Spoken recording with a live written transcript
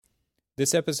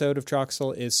This episode of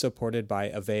Troxel is supported by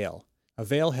Avail.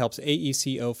 Avail helps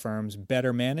AECO firms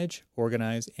better manage,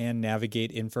 organize, and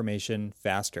navigate information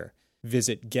faster.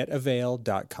 Visit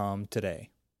getavail.com today.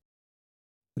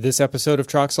 This episode of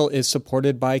Troxel is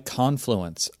supported by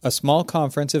Confluence, a small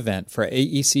conference event for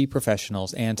AEC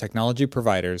professionals and technology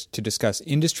providers to discuss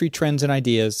industry trends and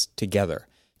ideas together.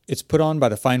 It's put on by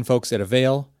the fine folks at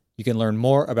Avail. You can learn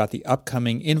more about the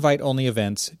upcoming invite-only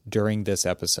events during this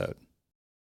episode.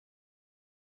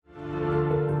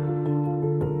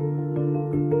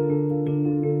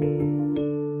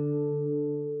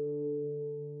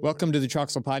 Welcome to the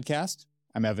Troxel Podcast.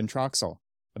 I'm Evan Troxel.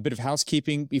 A bit of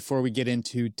housekeeping before we get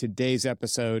into today's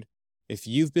episode. If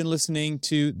you've been listening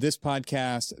to this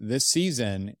podcast this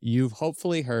season, you've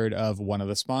hopefully heard of one of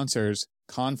the sponsors,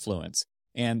 Confluence,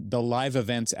 and the live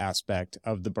events aspect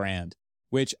of the brand,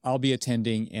 which I'll be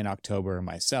attending in October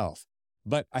myself.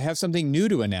 But I have something new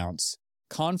to announce.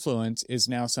 Confluence is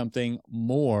now something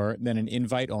more than an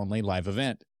invite-only live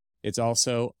event. It's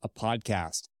also a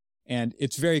podcast. And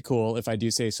it's very cool, if I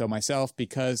do say so myself,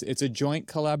 because it's a joint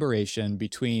collaboration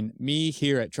between me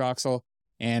here at Troxel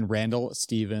and Randall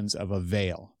Stevens of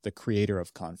Avail, the creator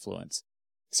of Confluence.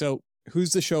 So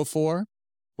who's the show for?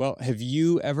 Well, have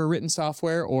you ever written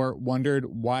software or wondered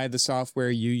why the software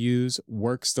you use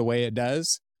works the way it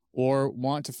does? Or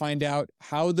want to find out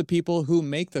how the people who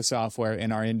make the software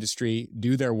in our industry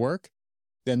do their work?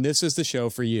 Then this is the show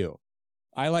for you.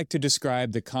 I like to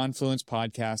describe the Confluence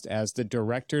podcast as the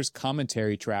director's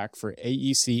commentary track for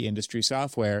AEC industry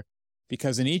software,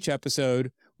 because in each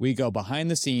episode, we go behind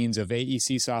the scenes of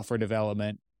AEC software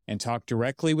development and talk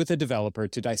directly with a developer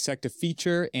to dissect a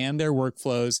feature and their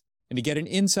workflows and to get an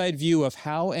inside view of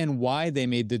how and why they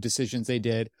made the decisions they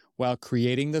did while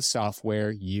creating the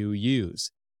software you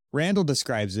use. Randall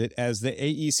describes it as the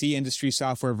AEC industry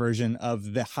software version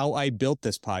of the How I Built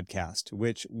This podcast,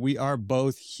 which we are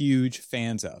both huge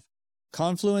fans of.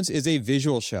 Confluence is a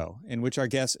visual show in which our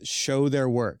guests show their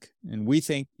work, and we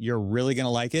think you're really going to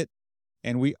like it,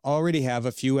 and we already have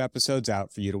a few episodes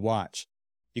out for you to watch.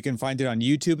 You can find it on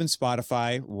YouTube and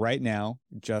Spotify right now.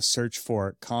 Just search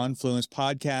for Confluence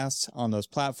Podcasts on those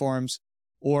platforms,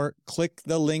 or click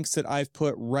the links that I've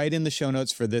put right in the show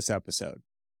notes for this episode.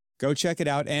 Go check it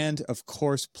out, and of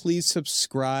course, please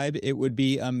subscribe. It would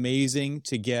be amazing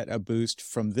to get a boost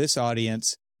from this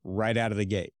audience right out of the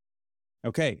gate.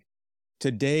 Okay,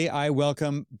 today I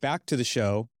welcome back to the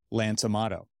show Lance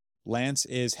Amato. Lance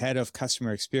is head of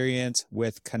customer experience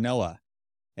with Kanoa.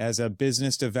 As a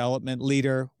business development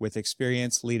leader with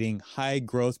experience leading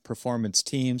high-growth performance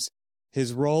teams,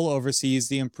 his role oversees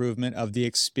the improvement of the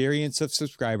experience of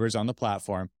subscribers on the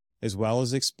platform, as well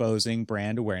as exposing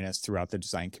brand awareness throughout the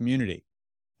design community.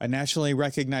 A nationally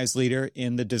recognized leader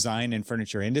in the design and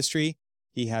furniture industry,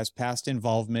 he has past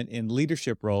involvement in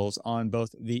leadership roles on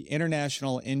both the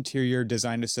International Interior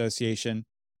Design Association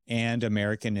and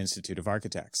American Institute of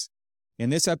Architects. In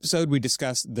this episode, we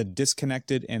discuss the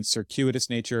disconnected and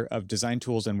circuitous nature of design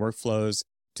tools and workflows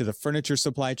to the furniture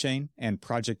supply chain and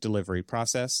project delivery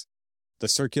process, the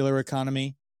circular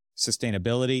economy,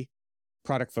 sustainability,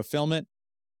 product fulfillment,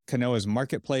 Kanoa's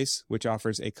Marketplace, which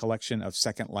offers a collection of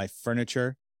Second Life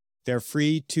furniture, their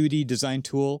free 2D design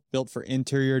tool built for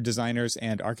interior designers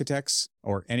and architects,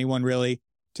 or anyone really,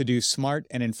 to do smart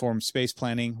and informed space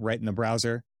planning right in the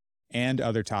browser, and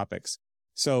other topics.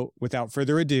 So, without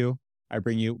further ado, I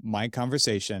bring you my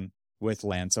conversation with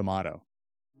Lance Amato.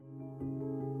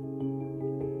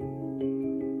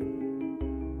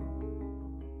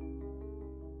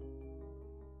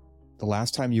 The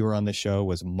last time you were on the show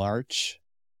was March.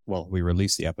 Well, we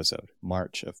released the episode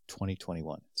March of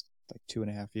 2021. It's like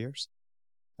 2.5 years.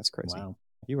 That's crazy. Wow.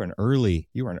 You were an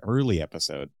early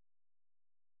episode.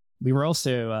 We were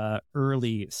also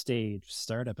early stage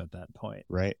startup at that point.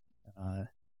 Right.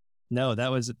 No,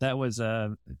 that was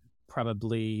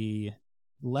probably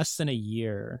less than a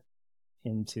year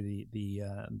into the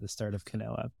start of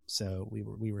Kanoa. So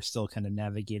we were still kind of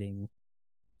navigating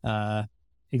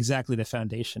exactly the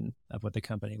foundation of what the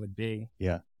company would be.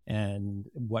 Yeah. And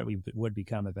what we would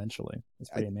become eventually.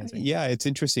 It's pretty amazing. Yeah, it's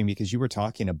interesting because you were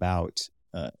talking about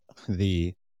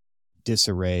the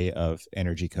disarray of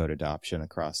energy code adoption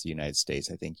across the United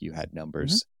States. I think you had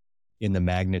numbers in the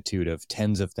magnitude of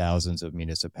tens of thousands of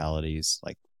municipalities,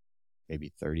 like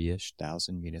maybe 30-ish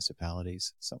thousand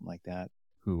municipalities, something like that,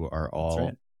 who are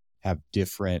all have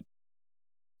different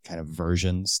kind of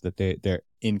versions that they're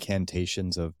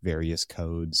incantations of various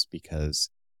codes, because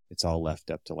it's all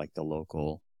left up to like the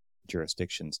local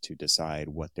jurisdictions to decide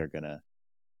what they're going to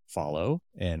follow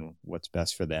and what's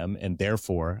best for them. And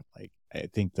therefore, like, I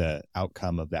think the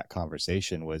outcome of that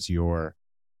conversation was your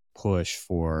push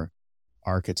for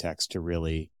architects to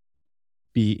really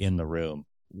be in the room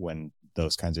when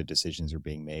those kinds of decisions are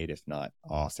being made, if not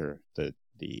author the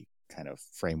kind of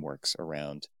frameworks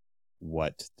around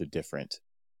what the different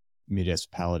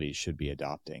municipalities should be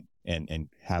adopting, and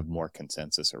have more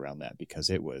consensus around that, because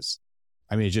it was,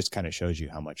 I mean, it just kind of shows you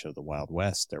how much of the Wild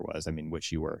West there was. I mean,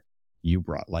 which you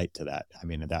brought light to that. I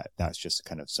mean, that's just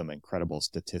kind of some incredible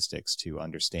statistics to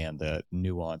understand the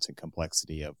nuance and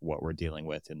complexity of what we're dealing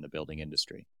with in the building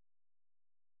industry.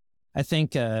 I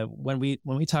think when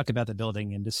we talk about the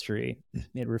building industry,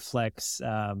 it reflects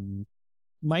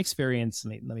my experience.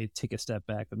 Let me take a step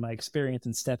back. But my experience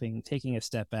in taking a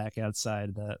step back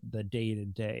outside the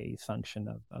day-to-day function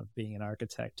of being an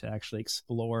architect, to actually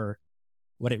explore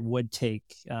what it would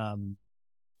take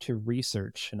to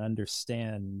research and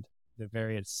understand the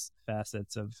various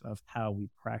facets of how we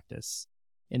practice.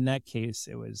 In that case,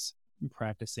 it was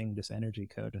practicing this energy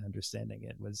code and understanding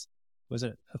it was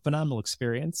a phenomenal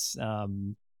experience.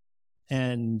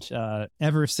 And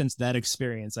ever since that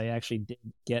experience, I actually did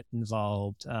get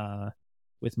involved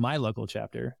with my local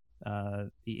chapter,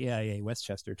 the AIA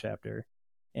Westchester chapter,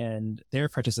 and their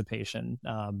participation,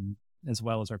 as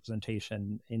well as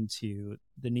representation into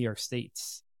the New York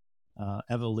State's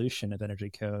evolution of energy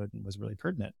code, was really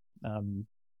pertinent.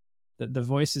 The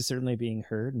voice is certainly being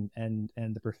heard, and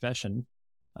the profession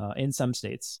in some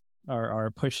states are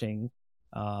pushing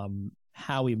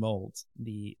how we mold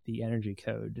the energy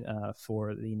code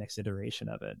for the next iteration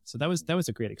of it. So that was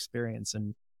a great experience,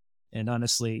 and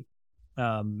honestly,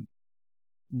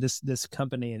 this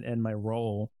company and my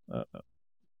role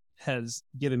has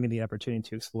given me the opportunity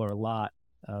to explore a lot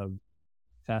of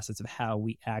facets of how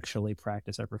we actually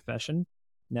practice our profession.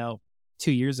 Now,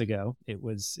 2 years ago, it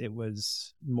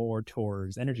was more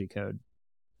towards energy code.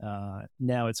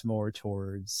 Now it's more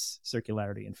towards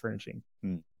circularity and furnishing.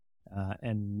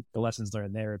 And the lessons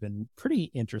learned there have been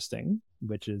pretty interesting,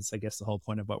 which is, I guess, the whole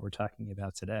point of what we're talking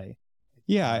about today.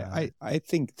 Yeah, I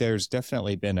think there's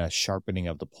definitely been a sharpening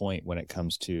of the point when it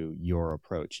comes to your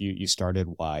approach. You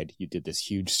started wide, you did this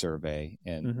huge survey,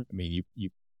 and I mean, you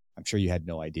I'm sure you had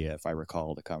no idea, if I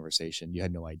recall the conversation, you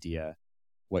had no idea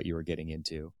what you were getting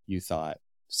into. You thought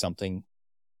something,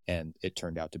 and it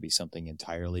turned out to be something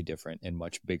entirely different and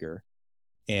much bigger.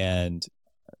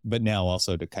 But now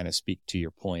also to kind of speak to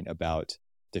your point about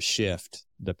the shift,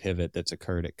 the pivot that's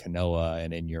occurred at Kanoa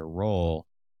and in your role,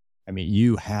 I mean,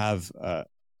 you have a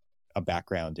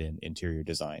background in interior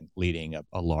design, leading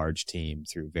a large team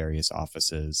through various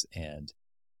offices, and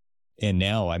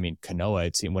now, I mean, Kanoa.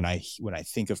 It's when I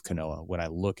think of Kanoa, when I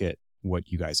look at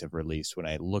what you guys have released, when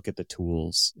I look at the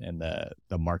tools and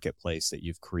the marketplace that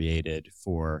you've created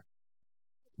for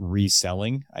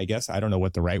reselling, I guess, I don't know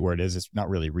what the right word is. It's not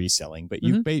really reselling, but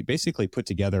you've basically put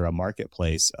together a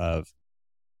marketplace of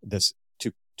this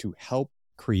to help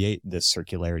create this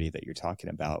circularity that you're talking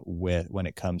about when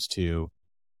it comes to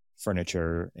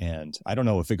furniture. And I don't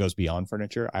know if it goes beyond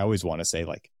furniture. I always want to say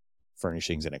like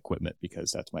furnishings and equipment,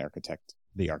 because that's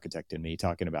the architect in me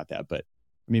talking about that. But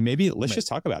I mean, maybe let's just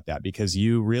talk about that, because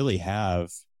you really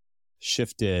have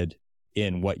shifted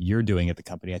in what you're doing at the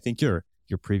company. I think your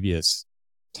previous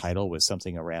title was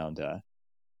something around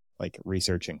like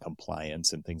research and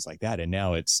compliance and things like that, and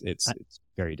now it's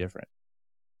very different.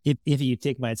 If you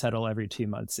take my title every 2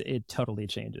 months, it totally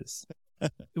changes.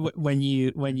 when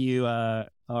you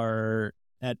are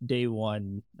at day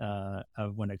one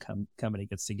of when a company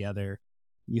gets together,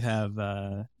 you have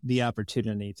the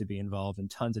opportunity to be involved in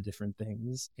tons of different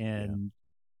things, and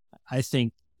I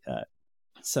think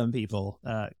some people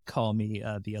call me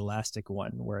the elastic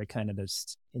one, where I kind of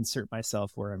just insert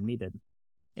myself where I'm needed.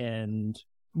 And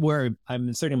where I'm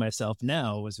inserting myself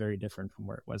now was very different from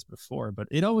where it was before, but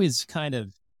it always kind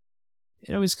of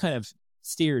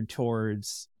steered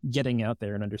towards getting out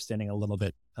there and understanding a little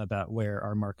bit about where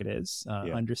our market is,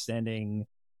 understanding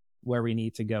where we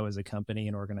need to go as a company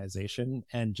and organization,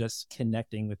 and just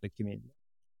connecting with the community.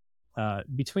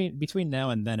 Between now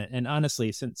and then, and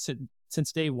honestly,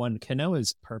 since day one,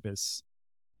 Kanoa's purpose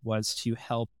was to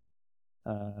help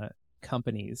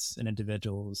companies and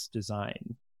individuals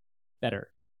design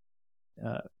better.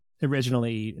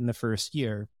 Originally, in the first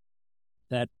year,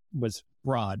 that was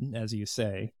broad, as you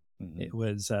say. It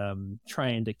was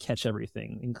trying to catch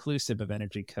everything, inclusive of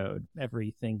energy code.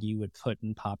 Everything you would put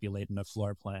and populate in a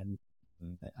floor plan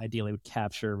ideally would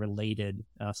capture related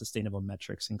sustainable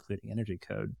metrics, including energy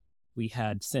code. We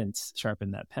had since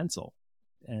sharpened that pencil,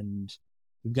 and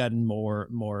we've gotten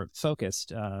more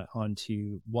focused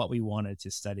onto what we wanted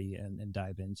to study and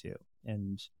dive into.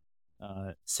 And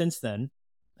since then,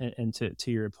 and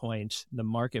to your point, the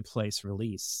marketplace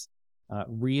release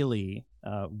really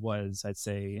was, I'd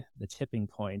say, the tipping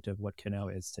point of what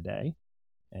Kanoa is today.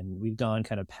 And we've gone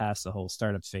kind of past the whole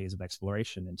startup phase of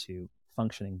exploration into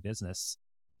functioning business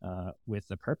with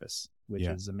a purpose, which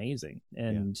is amazing.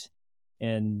 And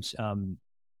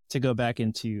to go back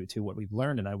into what we've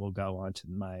learned, and I will go on to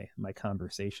my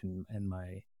conversation and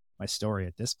my story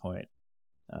at this point.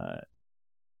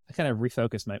 I kind of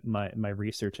refocused my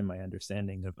research and my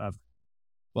understanding of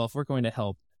well, if we're going to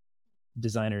help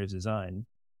designers design,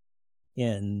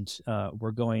 and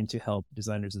we're going to help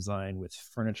designers design with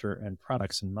furniture and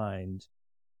products in mind,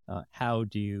 how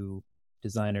do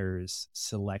designers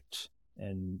select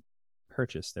and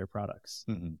purchase their products?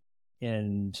 Mm-hmm.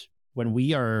 And when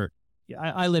we are,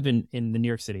 I live in the New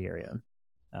York City area.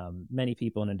 Many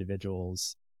people and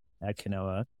individuals at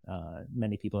Kanoa,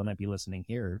 many people that might be listening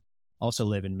here, also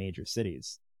live in major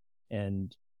cities.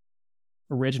 And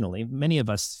originally, many of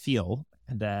us feel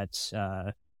that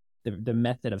the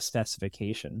method of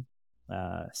specification,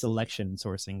 selection,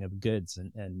 sourcing of goods,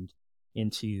 and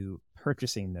into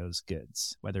purchasing those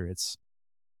goods, whether it's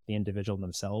the individual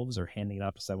themselves or handing it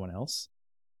off to someone else,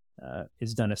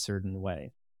 is done a certain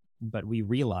way. But we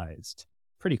realized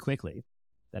pretty quickly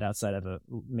that outside of a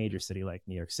major city like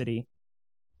New York City,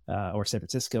 or San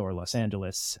Francisco or Los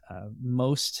Angeles,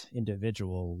 most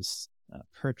individuals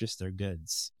purchase their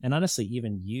goods and honestly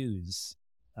even use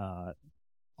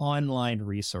online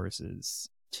resources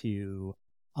to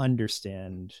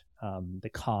understand the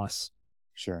cost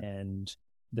and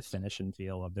the finish and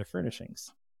feel of their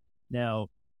furnishings. Now,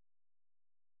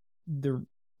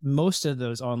 most of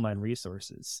those online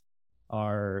resources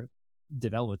are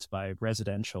developed by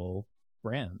residential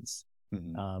brands.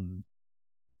 Mm-hmm.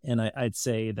 And I'd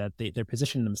say that they're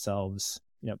positioning themselves,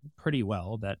 pretty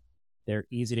well, that they're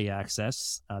easy to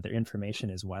access. Their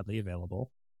information is widely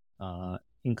available,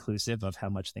 inclusive of how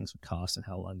much things would cost and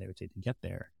how long they would take to get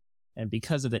there. And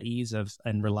because of the ease of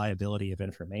and reliability of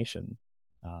information,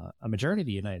 a majority of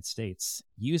the United States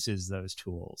uses those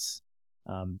tools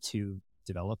to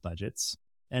develop budgets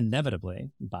and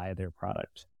inevitably buy their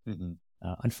product. Mm-hmm.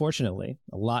 Unfortunately,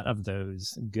 a lot of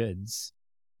those goods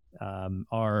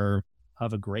are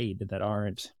of a grade that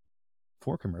aren't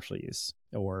for commercial use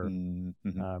or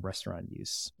restaurant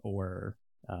use or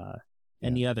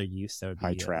any other use that would be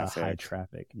high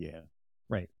traffic. Yeah.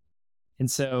 Right. And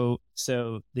so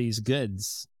these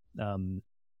goods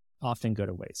often go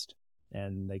to waste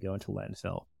and they go into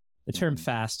landfill. The term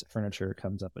fast furniture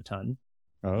comes up a ton.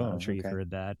 I'm sure you've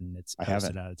heard that, and it's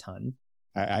posted out a ton.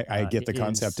 I get the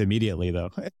concept immediately,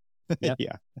 though. Yeah.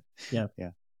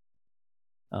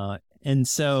 And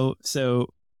so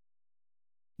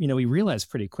we realized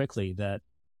pretty quickly that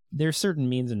there are certain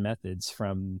means and methods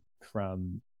from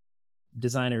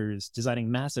designers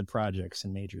designing massive projects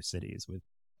in major cities with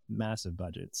massive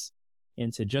budgets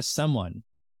into just someone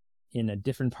in a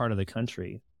different part of the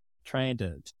country trying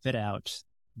to fit out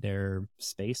their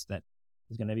space that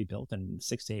is going to be built in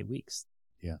 6 to 8 weeks.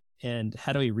 Yeah. And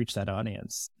how do we reach that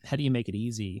audience? How do you make it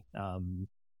easy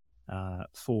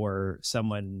for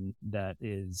someone that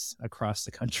is across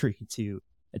the country to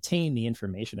attain the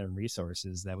information and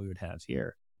resources that we would have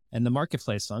here? And the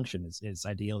marketplace function is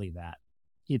ideally that.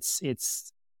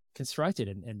 It's constructed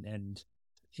and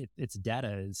its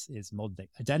data is molded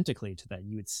identically to that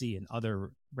you would see in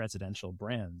other residential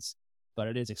brands, but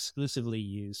it is exclusively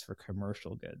used for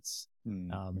commercial goods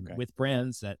with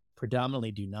brands that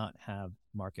predominantly do not have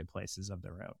marketplaces of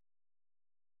their own.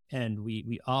 And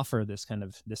we offer this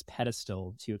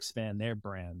pedestal to expand their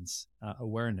brand's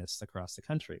awareness across the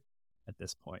country at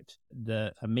this point.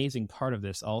 The amazing part of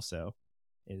this also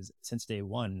is since day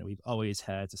one, we've always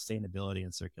had sustainability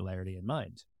and circularity in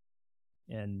mind.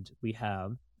 And we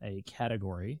have a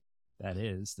category that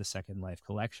is the Second Life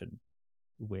collection,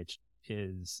 which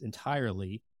is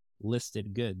entirely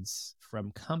listed goods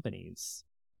from companies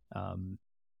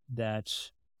that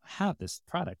have this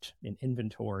product in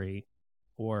inventory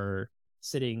or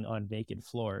sitting on vacant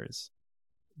floors,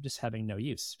 just having no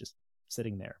use, just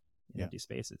sitting there in empty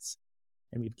spaces.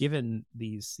 And we've given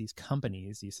these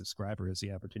companies, these subscribers,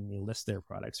 the opportunity to list their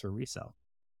products for resale.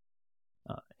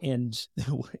 And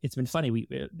it's been funny.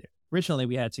 Originally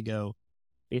we had to go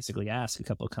basically ask a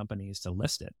couple of companies to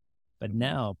list it, but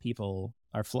now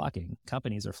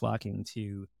companies are flocking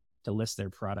to list their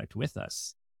product with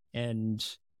us. And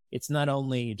it's not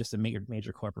only just a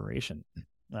major corporation.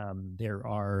 There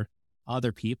are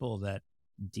other people that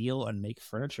deal and make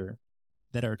furniture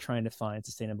that are trying to find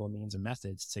sustainable means and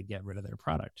methods to get rid of their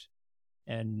product.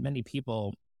 And many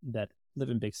people that live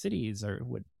in big cities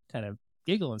would kind of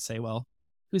giggle and say, well,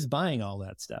 who's buying all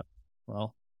that stuff?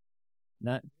 Well,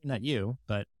 not you,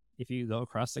 but if you go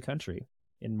across the country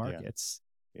in markets,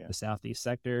 the Southeast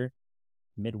sector,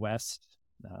 Midwest,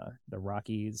 the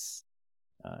Rockies,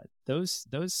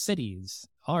 those cities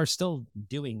are still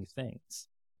doing things.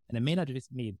 And it may not just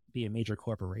be a major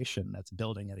corporation that's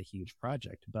building at a huge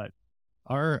project, but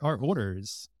our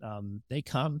orders, they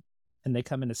come in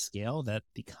a scale that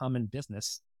the common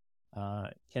business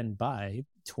can buy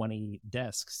 20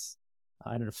 desks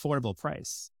at an affordable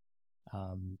price.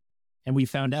 And we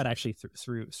found out actually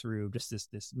through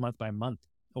just this month by month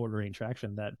ordering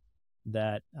traction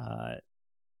that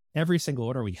every single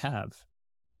order we have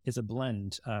is a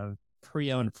blend of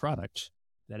pre-owned product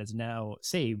that is now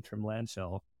saved from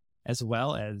landfill, as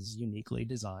well as uniquely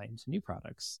designed new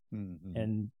products. Mm-hmm.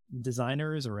 And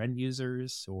designers or end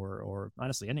users, or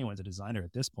honestly, anyone's a designer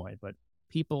at this point, but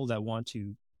people that want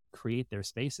to create their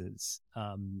spaces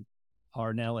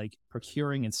are now like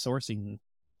procuring and sourcing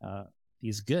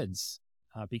these goods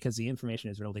because the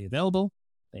information is readily available.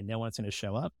 They know when it's going to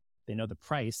show up. They know the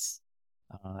price.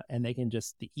 And they can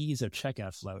the ease of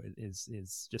checkout flow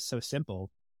is just so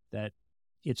simple that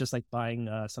it's just like buying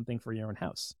something for your own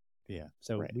house. Yeah.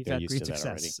 So we've had great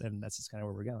success, and that's just kind of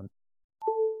where we're going.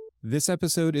 This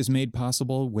episode is made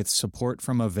possible with support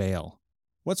from Avail.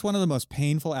 What's one of the most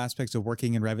painful aspects of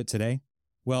working in Revit today?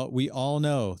 Well, we all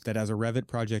know that as a Revit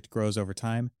project grows over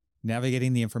time,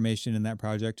 navigating the information in that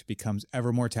project becomes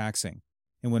ever more taxing.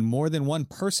 And when more than one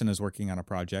person is working on a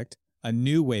project, a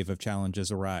new wave of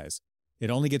challenges arise. It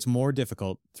only gets more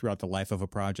difficult throughout the life of a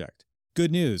project.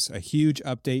 Good news, a huge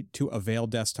update to Avail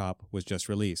Desktop was just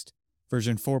released.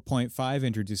 Version 4.5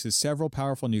 introduces several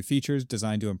powerful new features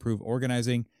designed to improve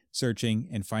organizing, searching,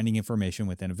 and finding information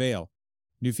within Avail.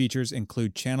 New features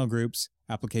include channel groups,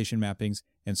 application mappings,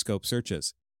 and scope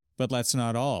searches. But that's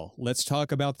not all. Let's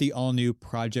talk about the all-new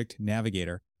Project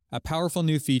Navigator, a powerful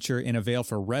new feature in Avail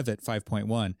for Revit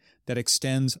 5.1 that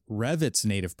extends Revit's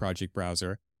native project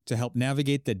browser to help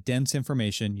navigate the dense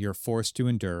information you're forced to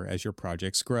endure as your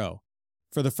projects grow.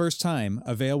 For the first time,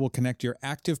 Avail will connect your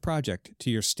active project to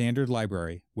your standard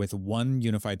library with one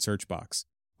unified search box.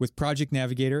 With Project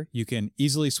Navigator, you can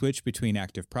easily switch between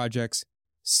active projects,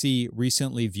 see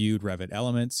recently viewed Revit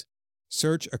elements,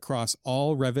 search across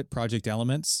all Revit project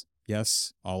elements,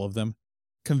 yes, all of them,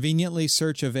 conveniently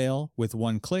search Avail with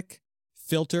one click,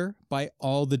 filter by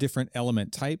all the different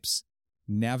element types,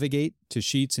 navigate to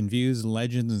sheets and views,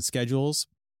 legends and schedules,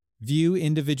 view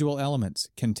individual elements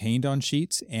contained on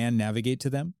sheets and navigate to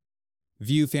them,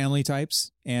 view family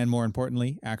types, and more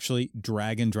importantly, actually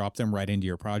drag and drop them right into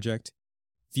your project,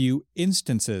 view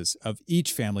instances of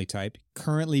each family type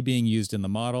currently being used in the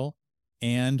model,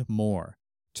 and more.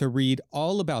 To read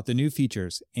all about the new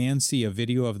features and see a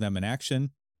video of them in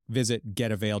action, visit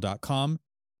getavail.com.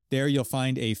 There you'll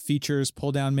find a features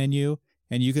pull-down menu,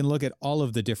 and you can look at all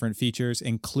of the different features,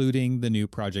 including the new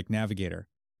Project Navigator.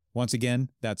 Once again,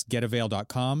 that's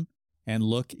getavail.com, and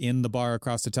look in the bar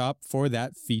across the top for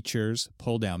that features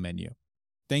pull-down menu.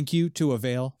 Thank you to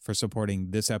Avail for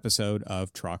supporting this episode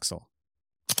of Troxel.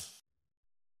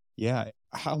 Yeah,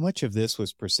 how much of this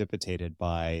was precipitated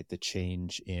by the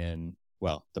change in,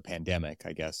 well, the pandemic,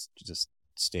 I guess, to just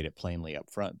state it plainly up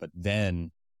front, but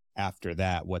then after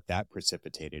that, what that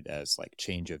precipitated as like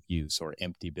change of use or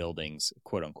empty buildings,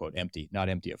 quote unquote, empty, not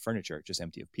empty of furniture, just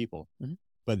empty of people. Mm-hmm.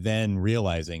 But then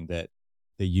realizing that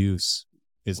the use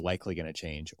is likely going to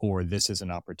change, or this is an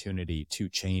opportunity to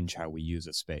change how we use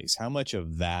a space. How much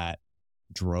of that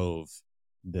drove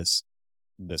this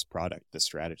product, this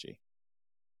strategy?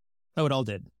 Oh, it all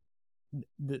did.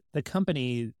 The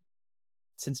company,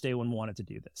 since day one, wanted to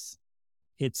do this.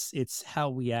 It's how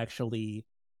we actually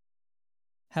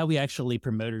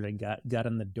promoted and got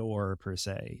in the door, per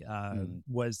se,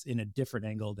 was in a different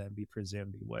angle than we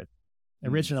presumed we would.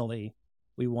 Originally,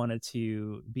 we wanted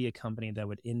to be a company that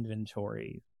would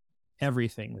inventory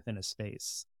everything within a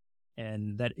space.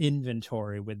 And that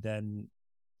inventory would then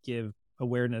give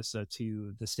awareness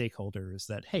to the stakeholders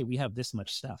that, hey, we have this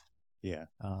much stuff. Yeah.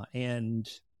 And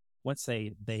once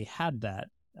they had that,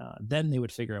 then they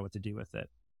would figure out what to do with it.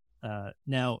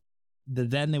 Now,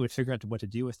 then they would figure out what to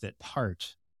do with it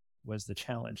part was the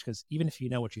challenge, because even if you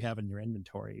know what you have in your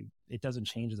inventory, it doesn't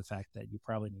change the fact that you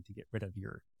probably need to get rid of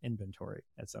your inventory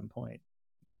at some point.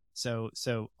 So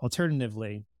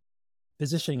alternatively,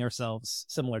 positioning ourselves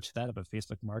similar to that of a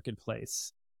Facebook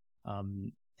Marketplace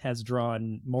has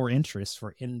drawn more interest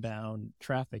for inbound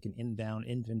traffic and inbound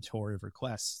inventory of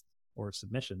requests or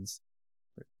submissions,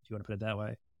 if you want to put it that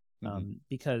way,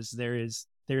 because there's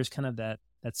kind of that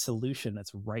solution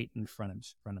that's right in front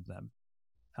of them.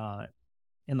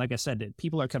 And like I said,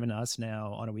 people are coming to us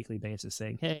now on a weekly basis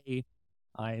saying, hey,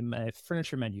 I'm a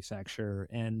furniture manufacturer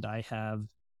and I have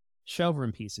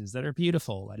showroom pieces that are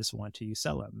beautiful. I just want to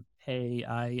sell them. Hey,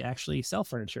 I actually sell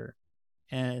furniture.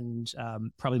 And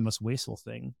probably the most wasteful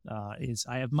thing is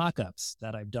I have mock-ups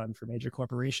that I've done for major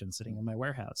corporations sitting in my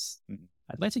warehouse. Mhm.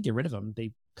 I'd like to get rid of them.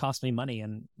 They cost me money,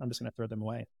 and I'm just going to throw them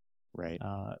away. Right.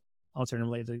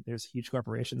 Alternatively, there's huge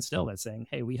corporations still that's saying,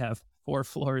 hey, we have 4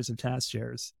 floors of task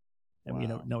chairs, and we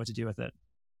don't know what to do with it.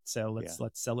 So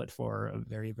let's sell it for a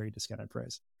very, very discounted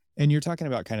price. And you're talking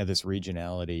about kind of this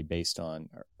regionality based on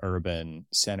urban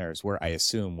centers, where I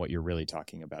assume what you're really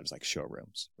talking about is like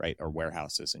showrooms, right? Or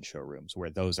warehouses and showrooms, where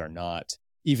those are not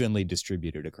evenly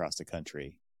distributed across the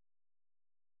country.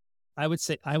 I would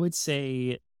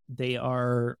say they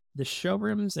are the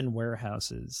showrooms and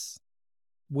warehouses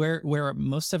where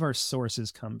most of our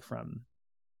sources come from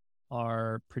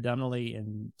are predominantly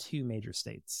in 2 major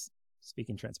states,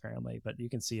 speaking transparently, but you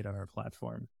can see it on our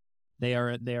platform. They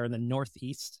are in the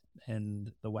Northeast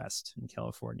and the West in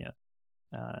California.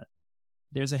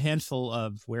 There's a handful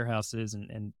of warehouses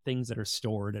and things that are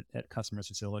stored at customers'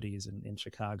 facilities in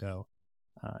Chicago.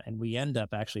 And we end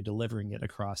up actually delivering it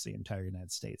across the entire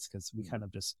United States because we kind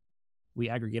of we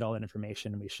aggregate all that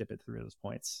information and we ship it through those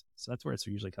points. So that's where it's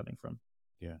usually coming from.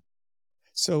 Yeah.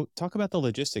 So talk about the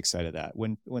logistics side of that.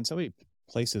 When somebody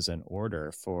places an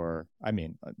order for,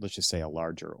 let's just say a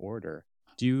larger order,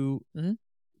 do you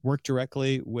work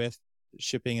directly with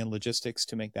shipping and logistics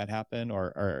to make that happen?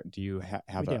 Or do you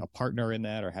have a partner in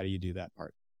that? Or how do you do that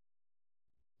part?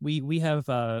 We have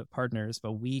partners,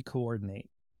 but we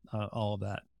coordinate all of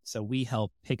that. So we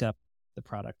help pick up the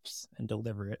products and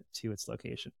deliver it to its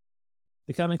location.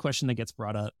 The common question that gets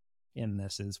brought up in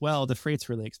this is, well, the freight's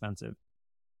really expensive.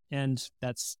 And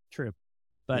that's true.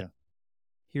 But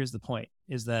here's the point,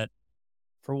 is that,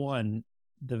 for one,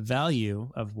 the value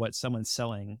of what someone's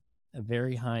selling a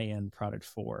very high-end product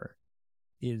for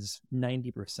is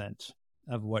 90%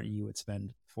 of what you would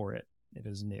spend for it if it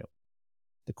was new.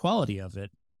 The quality of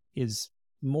it is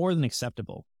more than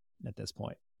acceptable at this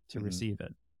point to receive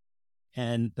it.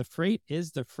 And the freight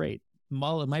is the freight.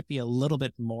 While it might be a little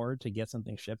bit more to get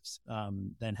something shipped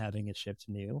than having it shipped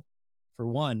new, for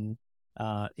one,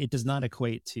 it does not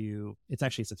equate to, it's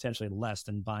actually substantially less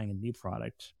than buying a new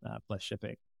product plus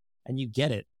shipping. And you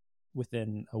get it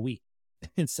within a week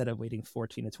instead of waiting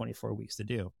 14 to 24 weeks to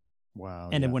do. Wow.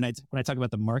 And then when I talk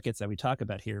about the markets that we talk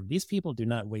about here, these people do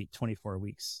not wait 24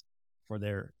 weeks for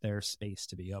their space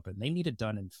to be open. They need it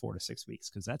done in 4 to 6 weeks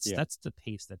because that's the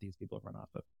pace that these people run off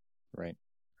of. Right.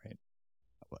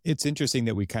 It's interesting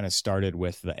that we kind of started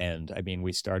with the end. I mean,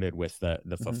 we started with the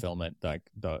fulfillment, like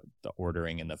the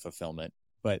ordering and the fulfillment.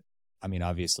 But I mean,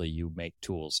 obviously you make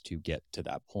tools to get to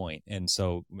that point. And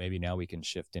so maybe now we can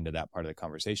shift into that part of the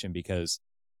conversation, because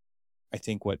I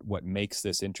think what makes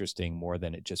this interesting more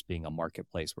than it just being a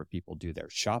marketplace where people do their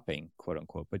shopping, quote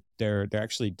unquote, but they're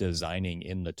actually designing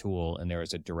in the tool, and there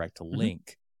is a direct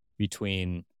link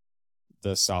between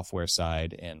the software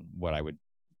side and what I would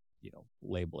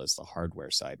label as the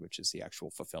hardware side, which is the actual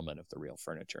fulfillment of the real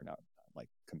furniture, not like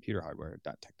computer hardware,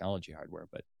 not technology hardware,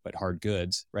 but hard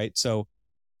goods, right? So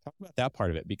talk about that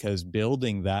part of it, because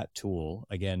building that tool,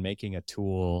 again, making a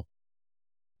tool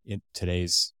in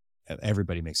today's,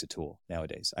 everybody makes a tool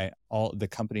nowadays. All the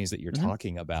companies that you're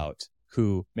talking about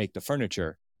who make the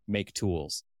furniture make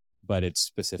tools, but it's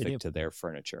specific to their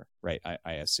furniture, right?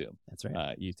 I assume. That's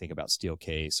right. You think about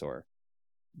Steelcase or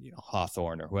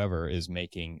Hawthorne or whoever is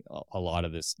making a lot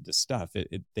of this stuff.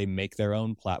 They make their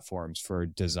own platforms for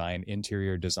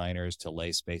interior designers to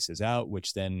lay spaces out,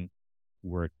 which then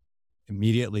we're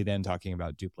immediately then talking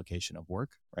about duplication of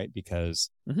work, right? Because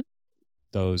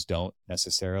those don't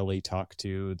necessarily talk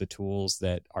to the tools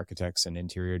that architects and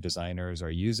interior designers are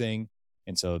using.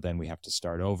 And so then we have to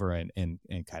start over and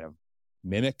kind of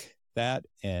mimic that.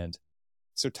 And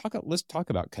so let's talk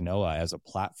about Kanoa as a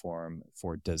platform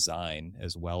for design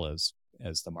as well as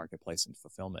the marketplace and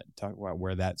fulfillment. Talk about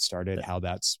where that started, how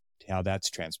that's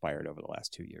transpired over the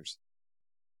last 2 years.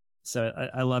 So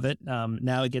I love it.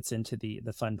 Now it gets into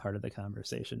the fun part of the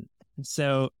conversation.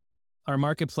 So our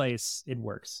marketplace, it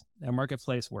works. Our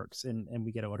marketplace works, and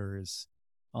we get orders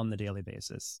on the daily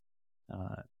basis.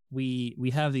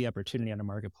 We have the opportunity on a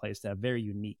marketplace to have very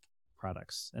unique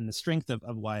products. And the strength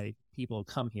of why people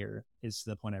come here is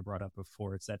the point I brought up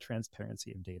before. It's that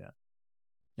transparency of data.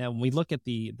 Now, when we look at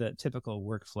the typical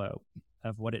workflow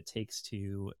of what it takes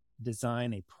to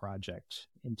design a project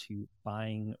into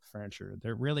buying furniture,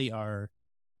 there really are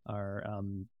a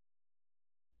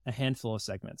handful of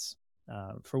segments.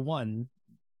 For one,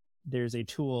 there's a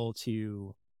tool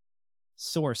to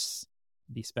source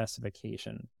the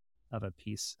specification of a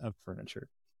piece of furniture.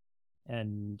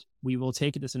 And we will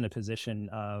take this in a position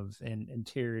of an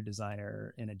interior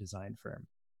designer in a design firm,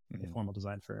 a formal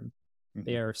design firm.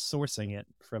 They are sourcing it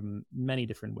from many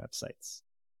different websites,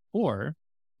 or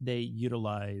they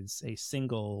utilize a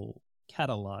single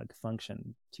catalog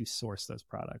function to source those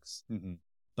products.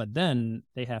 But then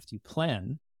they have to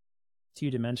plan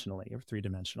 2-dimensionally or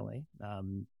 3-dimensionally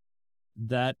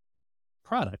that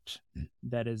product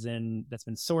that's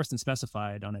been sourced and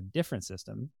specified on a different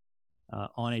system,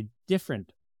 on a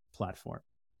different platform,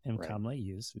 and commonly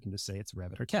used. We can just say it's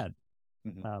Revit or CAD.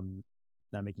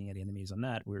 Not making any enemies on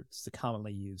that. It's the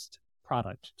commonly used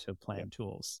product to plan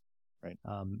tools.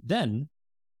 Then,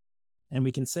 and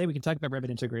we can talk about Revit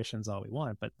integrations all we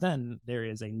want, but then there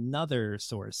is another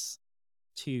source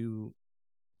to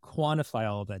quantify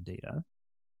all of that data,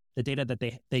 the data that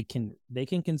they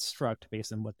can construct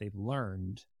based on what they've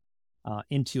learned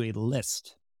into a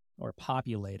list, or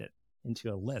populate it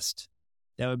into a list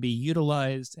that would be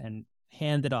utilized and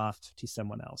handed off to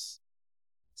someone else.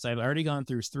 So I've already gone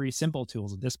through 3 simple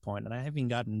tools at this point, and I haven't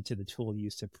gotten to the tool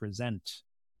used to present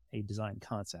a design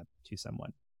concept to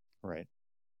someone.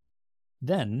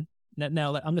 Then,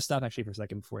 now I'm going to stop actually for a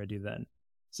second before I do then.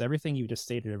 So everything you just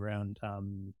stated around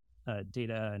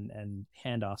data and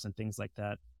handoffs and things like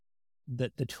that,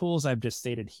 the tools I've just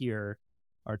stated here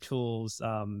are tools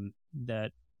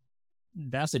that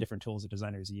vastly different tools that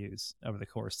designers use over the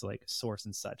course, like Source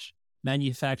and such.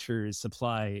 Manufacturers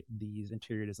supply these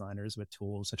interior designers with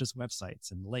tools such as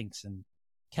websites and links and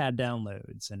CAD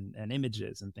downloads and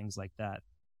images and things like that.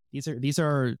 These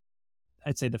are,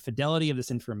 I'd say, the fidelity of this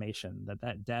information,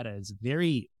 that data is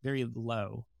very, very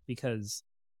low, because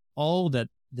all that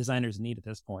designers need at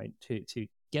this point to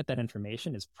get that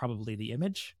information is probably the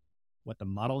image, what the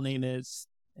model name is,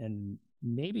 and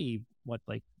maybe what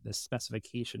like the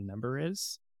specification number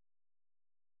is.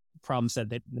 Problem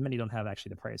said that many don't have actually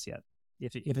the price yet.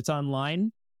 If it's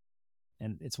online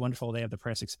and it's wonderful they have the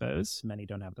price exposed, many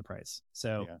don't have the price.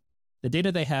 So the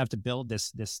data they have to build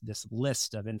this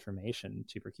list of information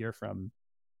to procure from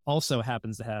also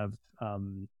happens to have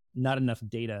not enough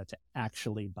data to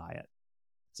actually buy it.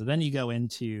 So then you go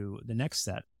into the next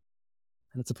set,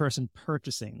 and it's a person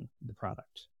purchasing the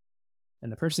product.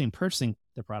 And the person purchasing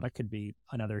the product could be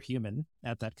another human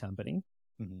at that company,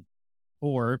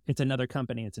 or it's another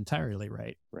company that's entirely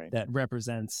that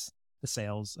represents the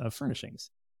sales of furnishings.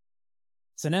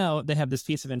 So now they have this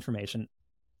piece of information.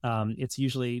 It's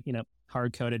usually,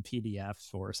 hard-coded PDF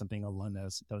or something along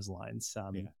those lines.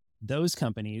 Those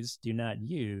companies do not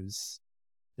use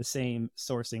the same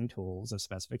sourcing tools of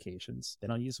specifications. They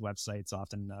don't use websites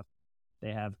often enough.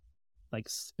 They have like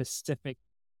specific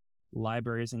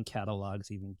libraries and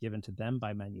catalogs even given to them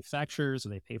by manufacturers, or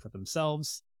they pay for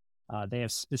themselves. They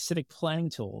have specific planning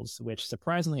tools, which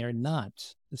surprisingly are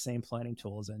not the same planning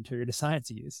tools that interior designers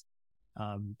use,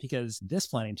 because this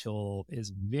planning tool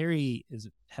has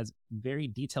very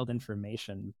detailed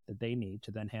information that they need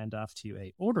to then hand off to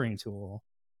a ordering tool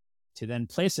to then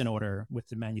place an order with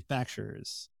the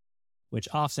manufacturers, which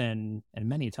often and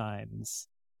many times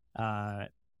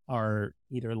are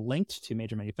either linked to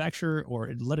major manufacturer or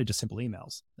literally just simple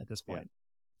emails at this point.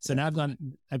 So now I've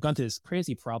gone through this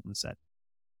crazy problem set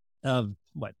of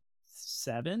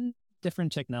 7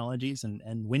 different technologies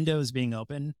and windows being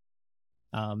open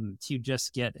to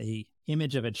just get a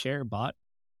image of a chair bought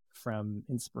from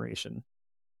inspiration.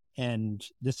 And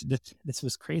this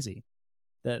was crazy.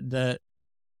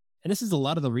 And this is a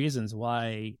lot of the reasons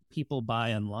why people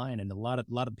buy online, and a lot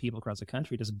of people across the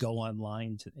country just go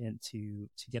online to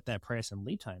get that price and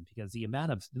lead time, because the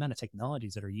amount of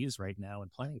technologies that are used right now in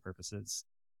planning purposes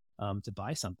to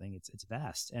buy something, it's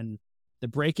vast. And the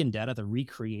break in data, the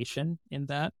recreation in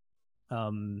that,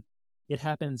 it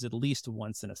happens at least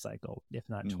once in a cycle, if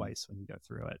not twice, when you go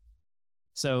through it.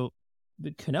 So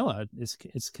the Kanoa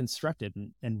is constructed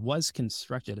and was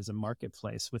constructed as a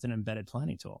marketplace with an embedded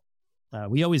planning tool.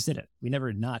 We always did it. We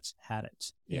never not had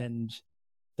it. And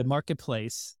the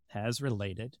marketplace has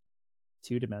related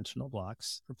 2-dimensional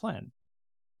blocks for plan.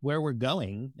 Where we're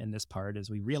going in this part is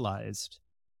we realized,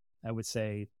 I would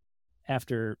say,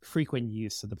 after frequent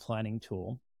use of the planning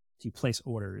tool to place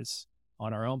orders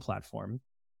on our own platform,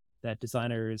 that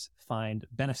designers find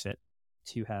benefit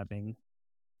to having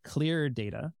clear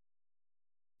data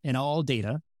and all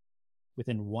data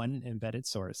within one embedded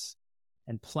source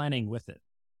and planning with it.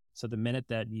 So the minute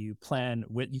that you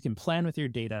can plan with your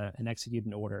data and execute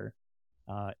an order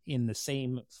in the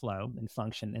same flow and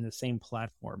function in the same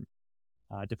platform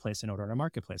to place an order on a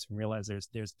marketplace, and realize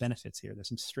there's benefits here, there's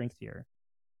some strength here,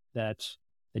 that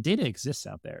the data exists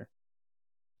out there,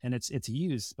 and it's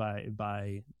used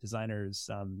by designers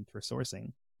for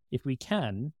sourcing. If we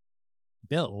can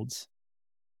build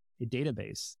a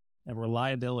database of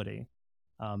reliability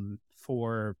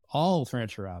for all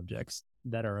furniture objects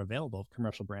that are available,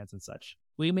 commercial brands and such.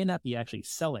 We may not be actually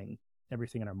selling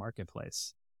everything in our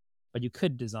marketplace, but you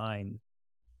could design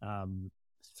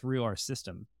through our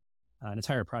system an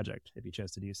entire project if you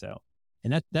chose to do so.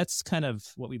 And that's kind of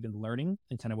what we've been learning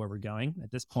and kind of where we're going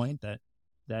at this point, that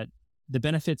the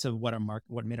benefits of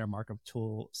what made our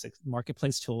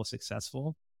marketplace tool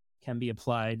successful can be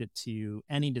applied to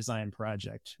any design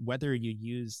project, whether you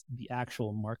use the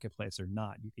actual marketplace or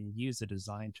not. You can use the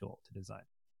design tool to design.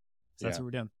 So that's what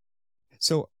we're doing.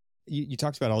 So you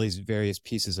talked about all these various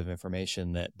pieces of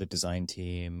information that the design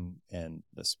team and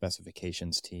the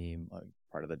specifications team,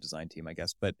 part of the design team, I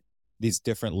guess, but these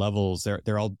different levels,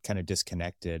 they're all kind of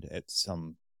disconnected at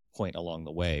some point along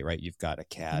the way, right? You've got a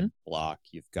CAD block,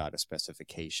 you've got a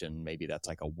specification, maybe that's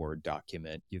like a Word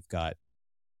document, you've got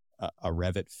a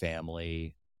Revit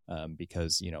family,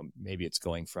 because, maybe it's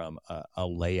going from a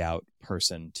layout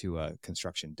person to a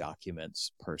construction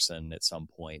documents person at some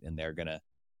point, and they're going to,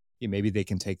 maybe they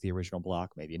can take the original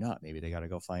block, maybe not. Maybe they got to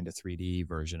go find a 3D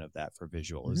version of that for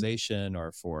visualization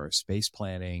or for space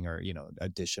planning or,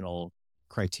 additional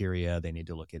criteria. They need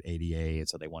to look at ADA, and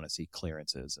so they want to see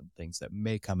clearances and things that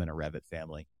may come in a Revit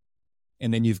family.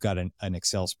 And then you've got an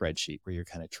Excel spreadsheet where you're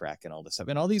kind of tracking all this stuff.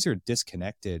 And all these are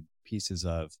disconnected pieces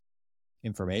of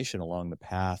information along the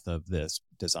path of this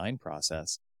design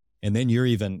process. And then you're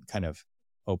even kind of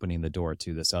opening the door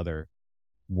to this other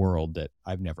world that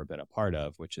I've never been a part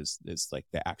of, which is like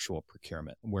the actual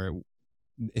procurement, where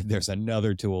there's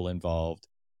another tool involved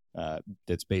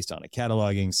that's based on a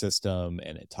cataloging system,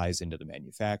 and it ties into the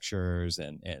manufacturers,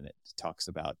 and it talks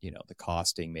about, the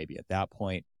costing maybe at that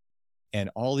point, and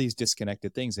all these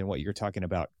disconnected things. And what you're talking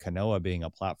about Kanoa being a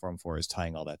platform for is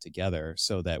tying all that together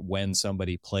so that when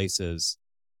somebody places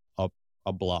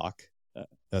a block,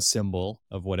 a symbol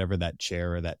of whatever that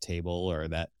chair or that table or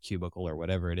that cubicle or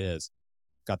whatever it is,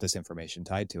 got this information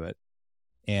tied to it.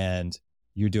 And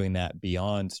you're doing that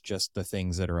beyond just the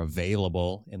things that are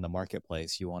available in the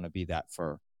marketplace. You want to be that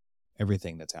for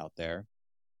everything that's out there.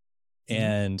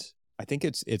 And I think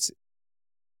it's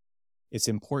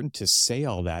important to say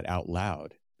all that out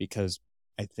loud, because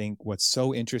I think what's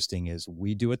so interesting is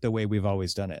we do it the way we've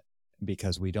always done it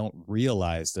because we don't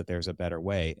realize that there's a better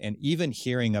way. And even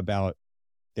hearing about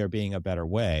there being a better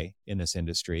way in this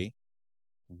industry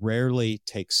rarely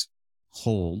takes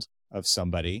hold of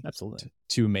somebody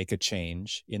to make a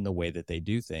change in the way that they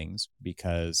do things,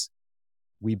 because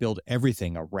we build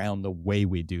everything around the way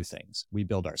we do things. We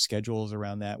build our schedules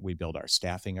around that. We build our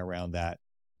staffing around that.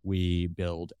 We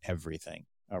build everything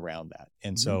around that.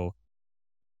 And so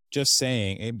just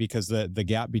saying, because the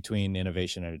gap between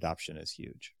innovation and adoption is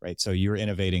huge, right? So you're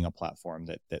innovating a platform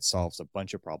that solves a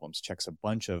bunch of problems, checks a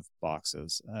bunch of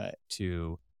boxes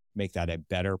to make that a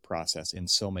better process in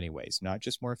so many ways, not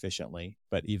just more efficiently,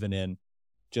 but even in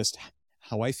just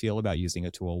how I feel about using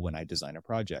a tool when I design a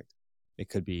project. It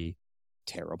could be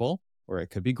terrible or it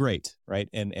could be great, right?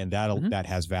 And that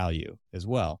has value as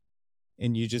well.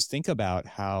 And you just think about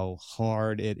how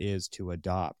hard it is to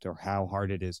adopt, or how hard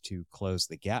it is to close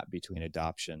the gap between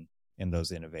adoption and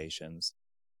those innovations.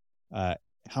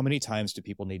 How many times do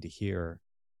people need to hear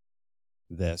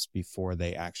this before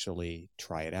they actually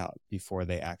try it out, before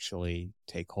they actually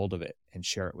take hold of it and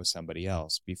share it with somebody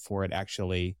else, before it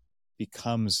actually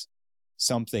becomes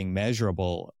something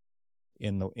measurable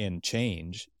in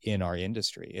change in our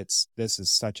industry? This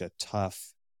is such a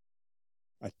tough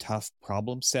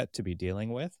problem set to be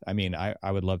dealing with. I mean,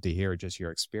 I would love to hear just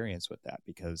your experience with that,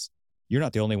 because you're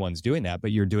not the only ones doing that,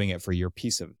 but you're doing it for your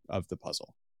piece of the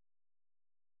puzzle.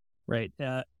 Right.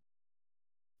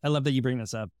 I love that you bring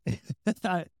this up.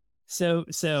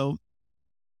 So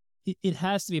it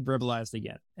has to be verbalized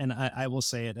again. And I will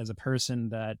say it as a person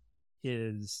that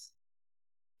is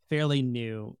fairly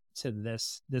new to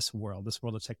this world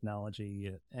of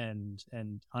technology, and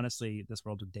honestly, this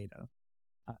world of data.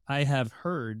 I have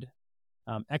heard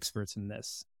experts in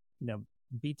this,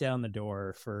 beat down the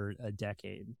door for a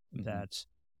decade that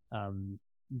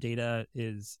data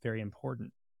is very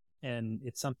important, and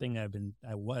it's something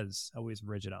I was always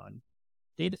rigid on.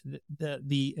 Data,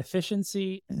 the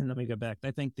efficiency, and let me go back.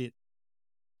 I think the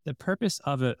purpose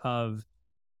of it of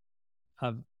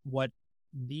what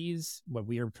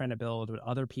we are trying to build, what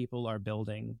other people are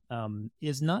building,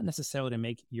 is not necessarily to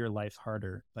make your life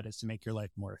harder, but it's to make your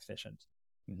life more efficient.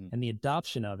 And the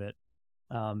adoption of it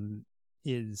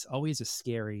is always a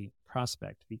scary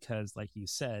prospect, because, like you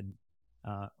said,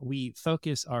 we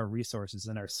focus our resources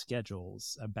and our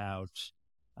schedules about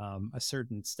a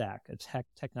certain stack, a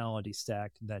technology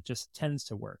stack that just tends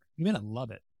to work. You may not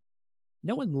love it,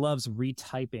 no one loves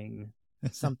retyping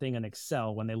something in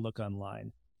Excel when they look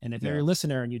online. And if Yeah. you're a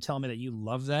listener and you tell me that you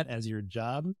love that as your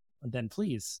job, then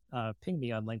please ping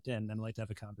me on LinkedIn, and I'd like to have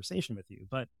a conversation with you.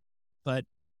 But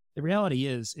the reality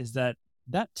is that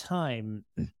time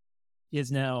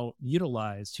is now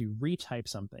utilized to retype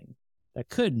something that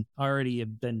could already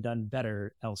have been done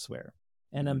better elsewhere.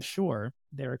 And I'm sure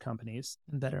there are companies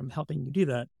that are helping you do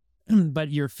that, but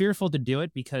you're fearful to do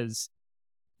it because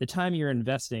the time you're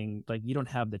investing, like, you don't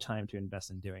have the time to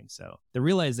invest in doing so. The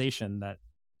realization that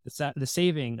the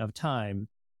saving of time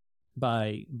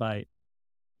by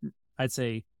I'd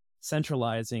say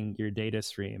centralizing your data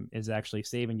stream is actually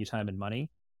saving you time and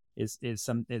money is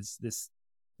this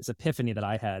epiphany that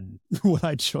I had when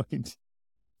I joined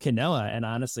Kanoa. And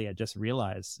honestly, I just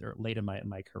realized late in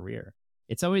my career.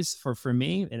 It's always for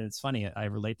me, and it's funny, I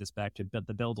relate this back to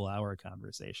the billable hour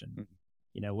conversation.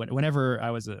 Whenever I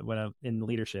was in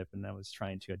leadership and I was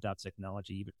trying to adopt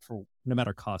technology, even for no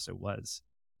matter cost it was,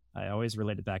 I always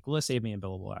related back, will it save me in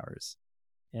billable hours?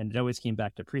 And it always came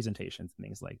back to presentations and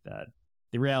things like that.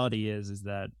 The reality is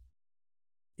that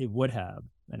it would have,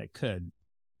 and it could,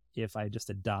 if I just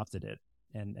adopted it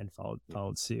and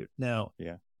followed suit. Now,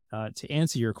 to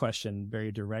answer your question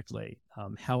very directly,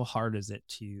 how hard is it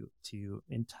to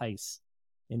entice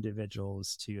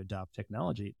individuals to adopt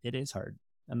technology? It is hard.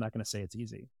 I'm not going to say it's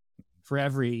easy. For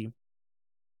every,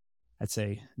 I'd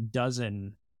say,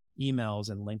 dozen emails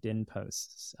and LinkedIn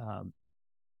posts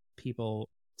people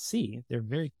see, they're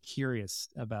very curious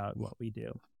about what we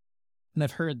do. And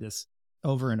I've heard this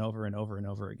over and over and over and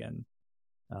over again.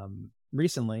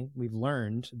 Recently, we've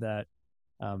learned that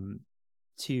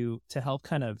to help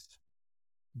kind of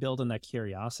build on that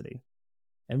curiosity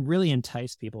and really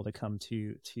entice people to come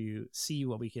to see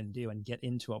what we can do and get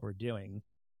into what we're doing,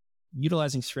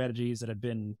 utilizing strategies that have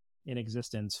been in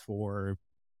existence for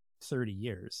 30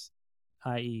 years,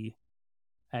 i.e.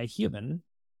 a human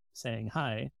saying,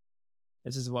 hi,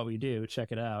 this is what we do,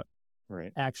 check it out,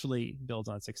 right, actually builds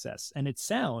on success. And it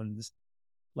sounds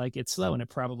like it's slow, and it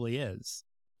probably is.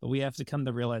 But we have to come to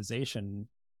the realization,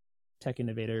 tech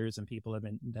innovators and people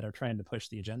that are trying to push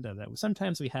the agenda, that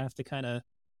sometimes we have to kind of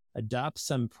adopt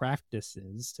some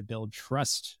practices to build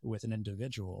trust with an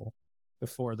individual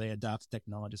before they adopt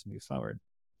technologies and move forward.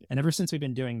 And ever since we've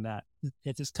been doing that,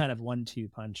 it's this kind of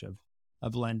 1-2 punch of a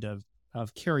blend of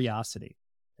curiosity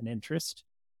and interest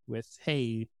with,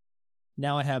 hey,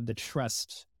 now I have the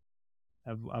trust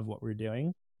of what we're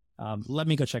doing. Let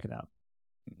me go check it out.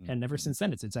 And ever since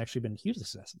then, it's actually been hugely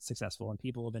successful, and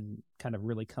people have been kind of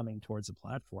really coming towards the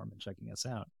platform and checking us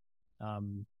out.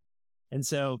 And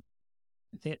so,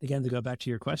 again, to go back to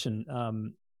your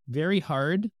question, very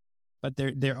hard, but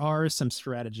there are some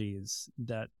strategies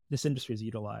that this industry has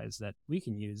utilized that we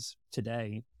can use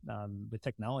today with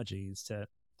technologies to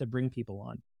bring people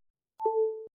on.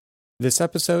 This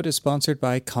episode is sponsored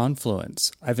by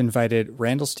Confluence. I've invited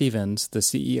Randall Stevens, the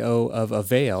CEO of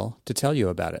Avail, to tell you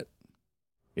about it.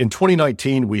 In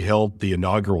 2019, we held the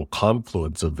inaugural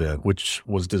Confluence event, which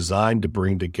was designed to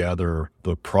bring together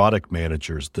the product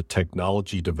managers, the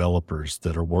technology developers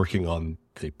that are working on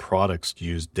the products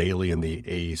used daily in the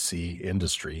AEC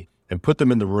industry, and put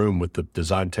them in the room with the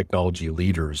design technology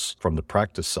leaders from the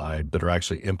practice side that are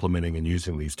actually implementing and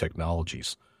using these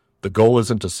technologies. The goal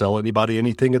isn't to sell anybody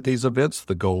anything at these events.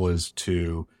 The goal is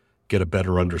to get a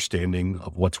better understanding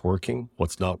of what's working,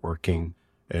 what's not working,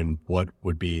 and what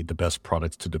would be the best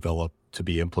products to develop to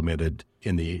be implemented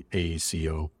in the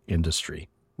AECO industry.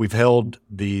 We've held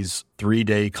these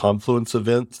 3-day Confluence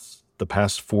events the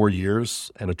past 4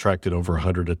 years and attracted over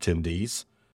 100 attendees.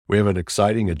 We have an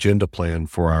exciting agenda plan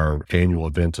for our annual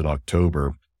event in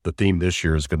October. The theme this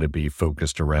year is going to be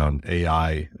focused around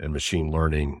AI and machine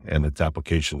learning and its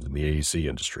applications in the AEC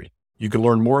industry. You can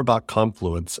learn more about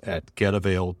Confluence at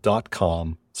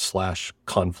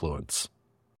getavail.com/confluence.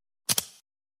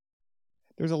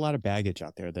 There's a lot of baggage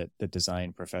out there that the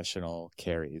design professional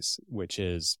carries, which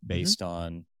is based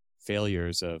on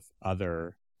failures of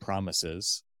other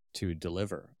promises to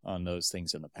deliver on those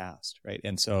things in the past, right?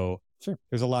 And so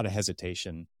there's a lot of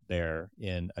hesitation there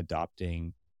in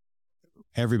adopting.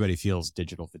 Everybody feels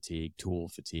digital fatigue, tool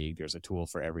fatigue. There's a tool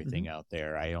for everything out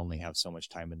there. I only have so much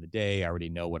time in the day. I already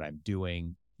know what I'm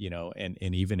doing, and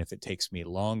even if it takes me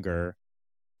longer,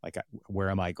 like,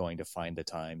 where am I going to find the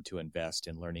time to invest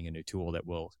in learning a new tool that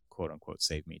will, quote unquote,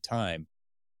 save me time?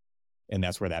 And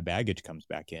that's where that baggage comes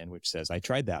back in, which says, I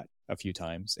tried that a few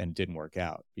times and it didn't work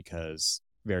out because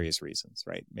various reasons,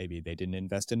 right? Maybe they didn't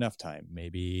invest enough time.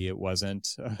 Maybe it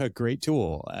wasn't a great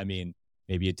tool. I mean,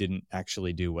 maybe it didn't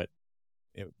actually do what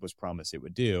it was promised it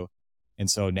would do. And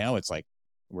so now it's like,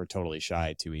 we're totally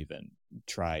shy to even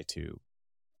try to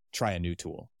try a new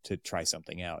tool, to try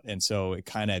something out. And so it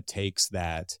kind of takes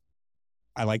that.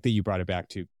 I like that you brought it back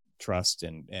to trust,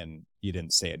 and you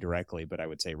didn't say it directly, but I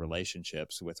would say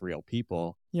relationships with real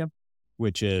people. Yep.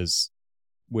 Which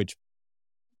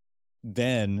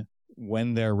then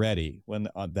when they're ready, when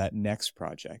that next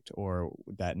project or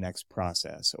that next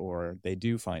process, or they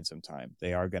do find some time,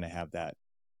 they are going to have that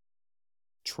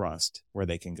trust where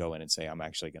they can go in and say, I'm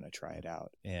actually going to try it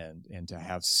out. And to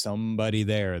have somebody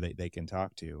there that they can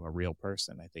talk to, a real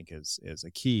person, I think is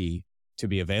a key to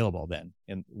be available then.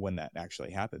 And when that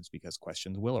actually happens, because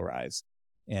questions will arise,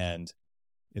 and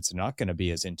it's not going to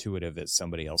be as intuitive as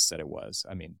somebody else said it was.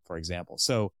 I mean, for example,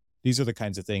 so these are the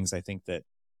kinds of things I think that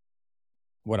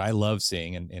what I love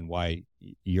seeing, and why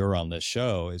you're on this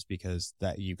show, is because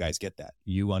that you guys get that.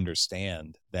 You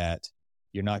understand that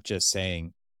you're not just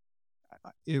saying,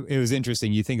 it was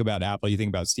interesting. You think about Apple, you think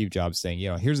about Steve Jobs saying,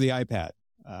 here's the iPad.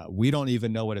 We don't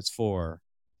even know what it's for,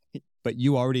 but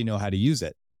you already know how to use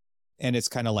it. And it's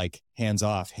kind of like hands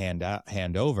off, hand out,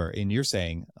 hand over. And you're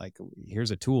saying, like,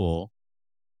 here's a tool,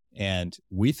 and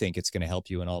we think it's going to help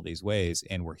you in all these ways,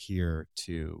 and we're here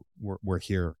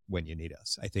when you need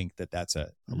us. I think that's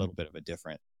a little bit of a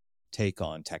different take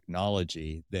on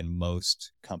technology than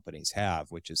most companies have,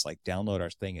 which is like, download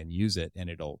our thing and use it, and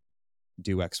it'll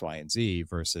do X, Y, and Z,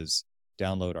 versus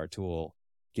download our tool,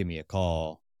 give me a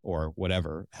call, or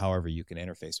whatever, however you can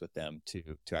interface with them to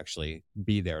actually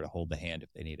be there to hold the hand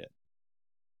if they need it.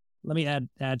 Let me add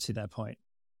to that point.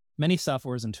 Many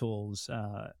softwares and tools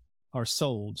are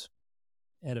sold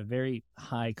at a very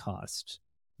high cost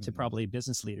to probably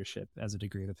business leadership as a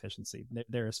degree of efficiency.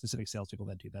 There are specific salespeople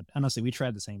that do that. Honestly, we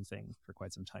tried the same thing for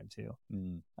quite some time too.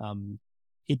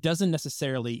 It doesn't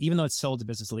necessarily, even though it's sold to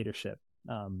business leadership,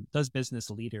 those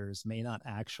business leaders may not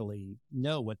actually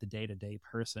know what the day-to-day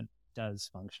person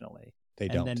does functionally. They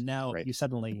don't. And then now right. you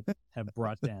suddenly have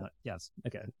brought down, yes,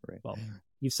 okay. Right. Well,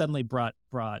 you've suddenly brought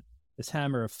this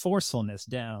hammer of forcefulness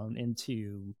down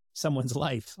into someone's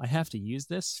life. I have to use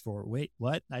this for, wait,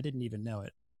 what? I didn't even know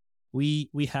it. We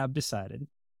have decided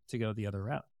to go the other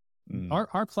route.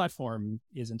 Our platform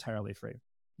is entirely free.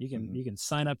 You can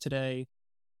sign up today.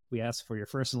 We ask for your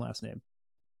first and last name.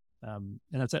 And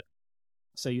that's it.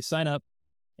 So you sign up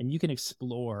and you can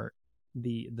explore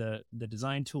the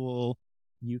design tool.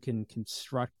 You can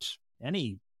construct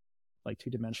any like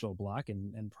 2-dimensional block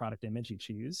and product image you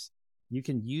choose. You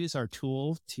can use our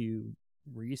tool to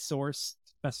resource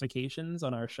specifications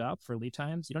on our shop for lead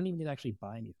times. You don't even need to actually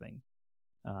buy anything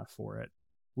for it.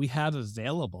 We have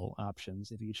available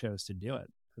options if you chose to do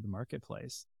it for the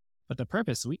marketplace. But the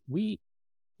purpose, we've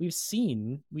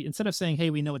seen, instead of saying, hey,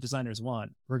 we know what designers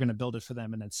want, we're going to build it for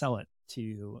them and then sell it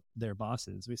to their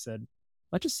bosses. We said,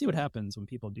 let's just see what happens when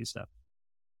people do stuff.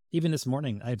 Even this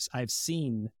morning, I've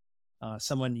seen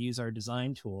someone use our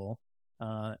design tool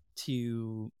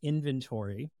to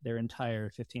inventory their entire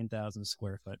 15,000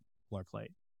 square foot floor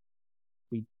plate.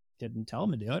 We didn't tell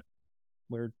them to do it.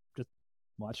 We're just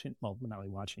watching. Well, we're not really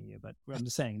watching you, but I'm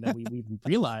just saying that we've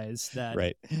realized that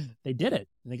right. They did it.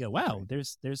 And they go, wow, right.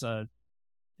 there's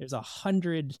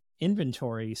 100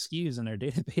 inventory SKUs in our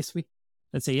database.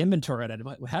 Let's say inventory at it.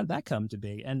 How did that come to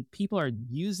be? And people are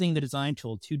using the design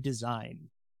tool to design.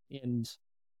 And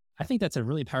I think that's a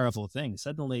really powerful thing.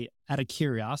 Suddenly, out of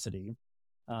curiosity,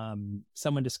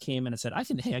 someone just came in and said, I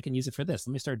can use it for this.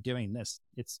 Let me start doing this.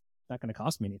 It's not going to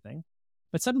cost me anything.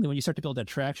 But suddenly when you start to build that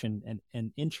traction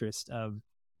and interest of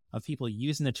people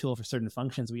using the tool for certain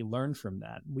functions, we learn from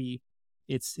that.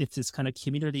 It's this kind of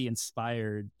community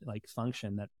inspired like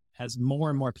function that as more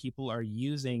and more people are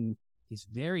using these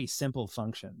very simple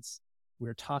functions,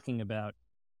 we're talking about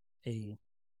a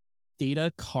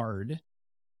data card,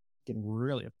 getting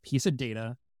really a piece of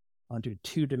data onto a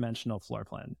 2-dimensional floor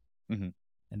plan.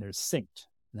 And they're synced.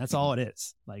 And that's all it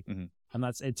is. Like,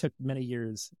 it took many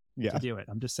years to do it.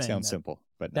 I'm just saying. Sounds simple,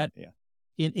 but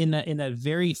in a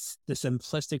very the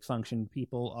simplistic function,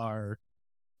 people are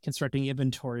constructing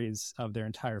inventories of their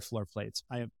entire floor plates.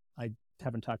 I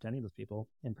haven't talked to any of those people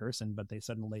in person, but they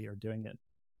suddenly are doing it.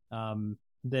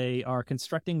 They are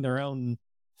constructing their own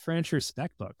furniture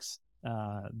spec books.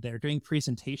 They're doing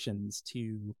presentations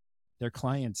to their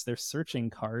clients. They're searching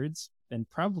cards, and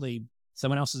probably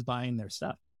someone else is buying our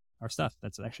stuff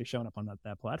that's actually showing up on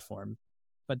that platform.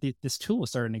 But this tool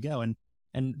is starting to go. And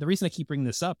the reason I keep bringing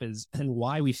this up is, and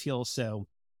why we feel so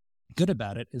good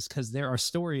about it, is because there are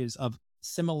stories of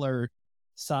similar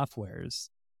softwares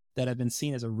that have been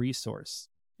seen as a resource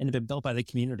and have been built by the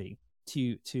community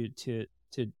to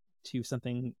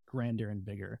something grander and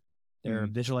bigger. There are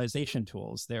visualization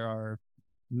tools. There are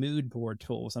mood board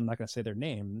tools. I'm not going to say their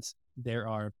names. There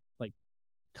are like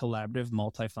collaborative,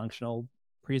 multifunctional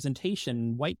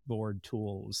presentation whiteboard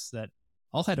tools that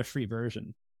all had a free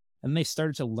version. And they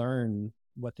started to learn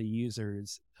what the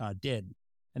users did.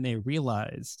 And they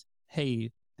realized,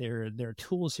 hey, there are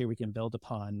tools here we can build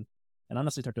upon and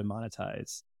honestly start to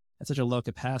monetize at such a low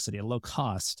capacity, a low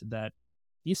cost, that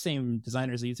these same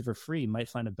designers that use it for free might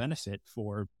find a benefit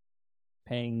for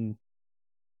paying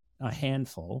a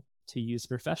handful to use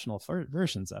professional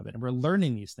versions of it. And we're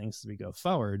learning these things as we go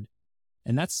forward.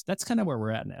 And that's kind of where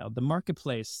we're at now. The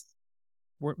marketplace,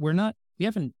 we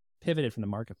haven't pivoted from the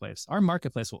marketplace. Our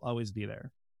marketplace will always be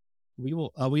there. We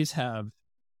will always have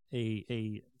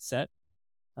a set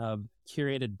of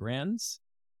curated brands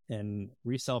and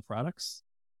resell products,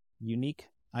 unique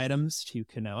items to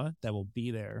Kanoa that will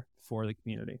be there for the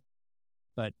community.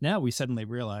 But now we suddenly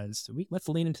realized, let's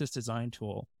lean into this design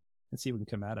tool and see what can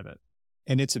come out of it.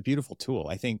 And it's a beautiful tool.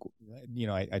 I think,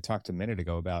 I talked a minute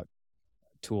ago about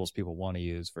tools people want to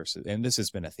use versus, and this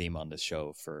has been a theme on this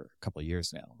show for a couple of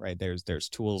years now, right? There's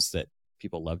tools that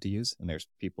people love to use, and there's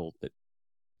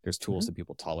tools that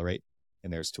people tolerate,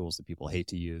 and there's tools that people hate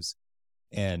to use.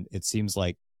 And it seems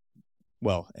like,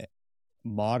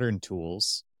 modern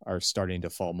tools are starting to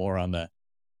fall more on the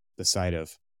side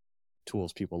of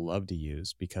tools people love to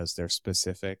use because they're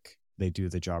specific. They do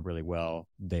the job really well.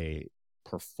 They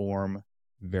perform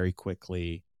very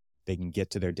quickly. They can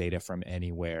get to their data from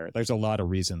anywhere. There's a lot of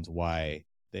reasons why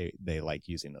they like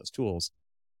using those tools.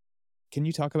 Can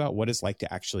you talk about what it's like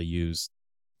to actually use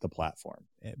the platform?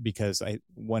 Because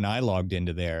when I logged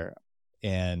into there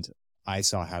and I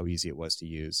saw how easy it was to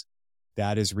use,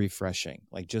 that is refreshing.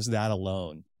 Like just that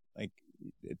alone, like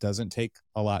it doesn't take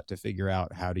a lot to figure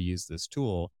out how to use this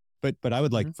tool. But I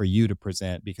would like for you to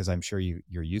present, because I'm sure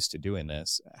you're used to doing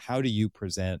this. How do you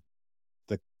present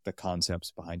the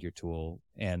concepts behind your tool,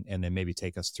 and then maybe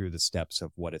take us through the steps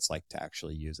of what it's like to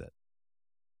actually use it?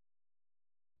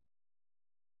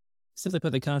 Simply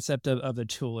put, the concept of the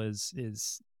tool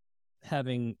is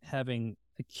having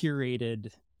a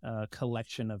curated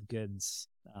collection of goods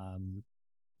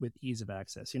with ease of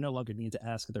access. You no longer need to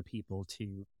ask other people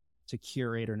to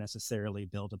curate or necessarily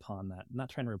build upon that. I'm not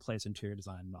trying to replace interior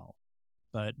design at all.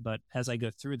 But as I go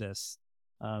through this,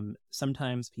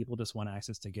 sometimes people just want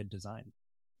access to good design.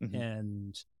 Mm-hmm.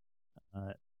 And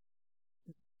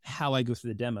how I go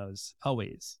through the demos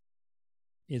always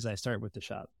is I start with the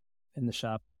shop. In the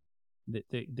shop, the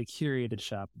curated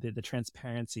shop, the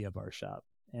transparency of our shop,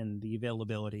 and the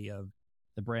availability of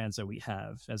the brands that we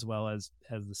have, as well as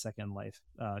the Second Life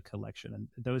collection. And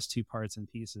those two parts and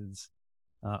pieces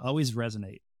always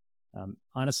resonate.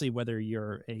 Honestly, whether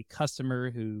you're a customer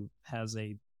who has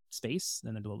a space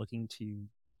and they're looking to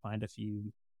find a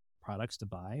few products to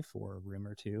buy for a room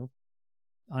or two.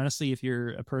 Honestly, if you're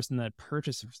a person that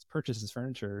purchases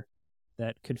furniture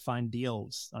that could find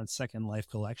deals on Second Life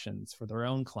collections for their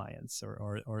own clients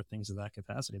or things of that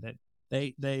capacity,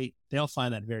 that they'll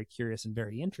find that very curious and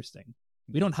very interesting.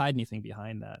 We don't hide anything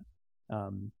behind that.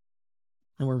 And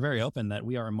we're very open that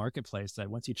we are a marketplace that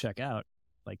once you check out,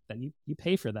 like that you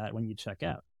pay for that when you check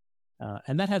out.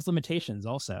 And that has limitations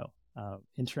also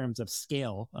in terms of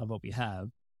scale of what we have.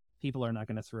 People are not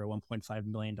going to throw $1.5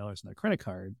 million in their credit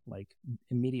card like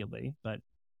immediately, but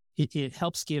it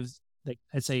helps give,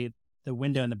 I'd say, the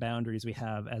window and the boundaries we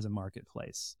have as a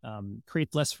marketplace.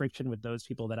 Create less friction with those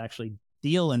people that actually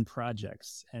deal in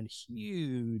projects and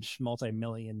huge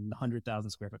multi-million, 100,000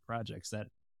 square foot projects that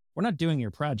we're not doing your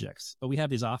projects, but we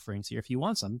have these offerings here. If you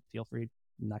want some, feel free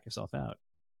to knock yourself out.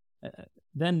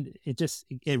 Then it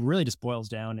really just boils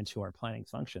down into our planning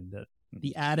function.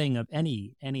 The adding of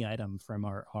any item from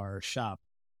our shop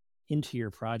into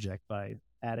your project by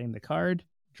adding the card,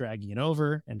 dragging it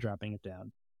over, and dropping it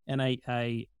down. And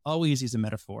I always use a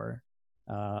metaphor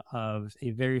of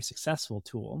a very successful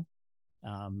tool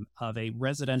of a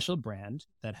residential brand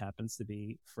that happens to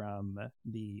be from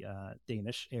the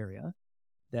Danish area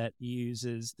that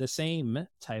uses the same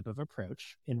type of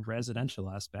approach in residential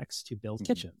aspects to build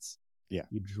kitchens. Yeah.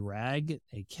 You drag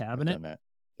a cabinet. I've done that.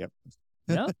 Yep.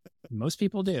 No, most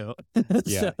people do.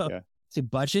 To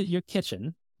budget your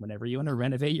kitchen, whenever you want to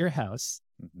renovate your house,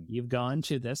 you've gone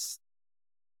to this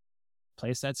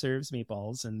place that serves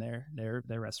meatballs in their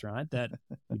restaurant that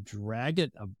you drag a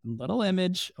little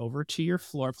image over to your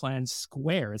floor plan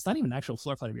square. It's not even an actual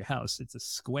floor plan of your house. It's a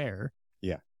square.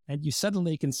 Yeah. And you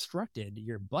suddenly constructed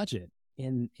your budget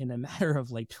in a matter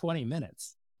of like 20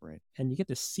 minutes. Right. And you get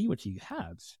to see what you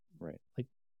have. Right. Like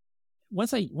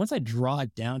once I draw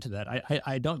it down to that,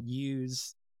 I don't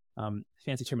use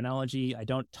fancy terminology. I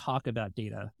don't talk about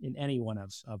data in any one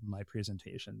of my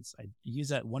presentations. I use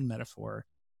that one metaphor,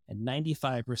 and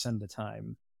 95% of the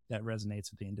time that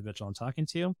resonates with the individual I'm talking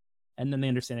to. and then they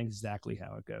understand exactly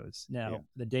how it goes. Now, Yeah.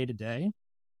 the day to day,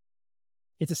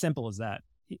 it's as simple as that.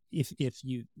 If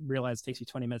you realize it takes you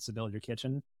 20 minutes to build your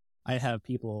kitchen, I have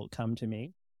people come to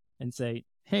me and say,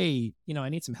 hey, I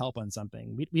need some help on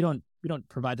something. We don't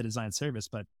provide the design service,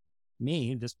 but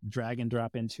me just drag and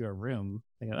drop into a room.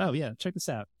 They go, oh yeah, check this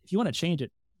out. If you want to change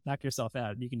it, knock yourself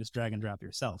out. You can just drag and drop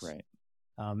yourself. Right.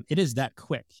 It is that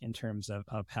quick in terms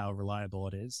of how reliable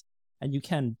it is. And you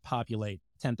can populate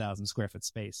 10,000 square foot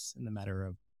space in the matter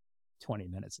of 20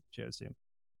 minutes if you chose to.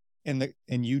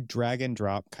 And you drag and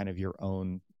drop kind of your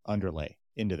own underlay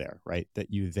into there, right?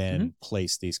 That you then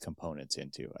place these components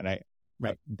into. And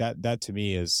that to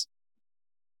me is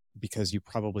because you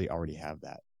probably already have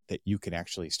that you can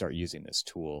actually start using this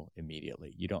tool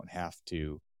immediately. You don't have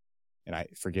to, and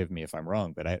forgive me if I'm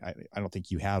wrong, but I don't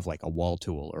think you have like a wall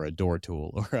tool or a door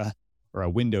tool or a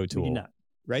window tool. We do not.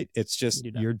 Right? It's just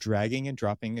you're dragging and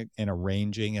dropping and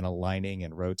arranging and aligning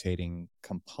and rotating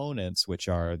components, which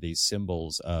are these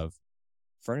symbols of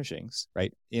furnishings,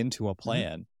 right, into a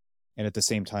plan. And at the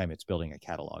same time, it's building a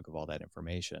catalog of all that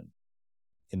information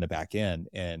in the back end,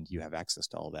 and you have access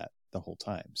to all that the whole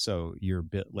time. So you're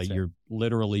you're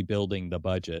literally building the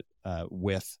budget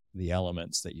with the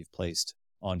elements that you've placed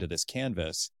onto this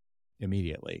canvas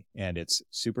immediately. And it's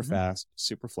super fast,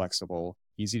 super flexible,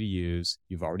 easy to use.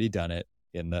 You've already done it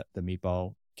in the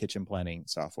Meatball kitchen planning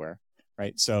software,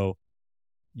 right? So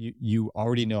you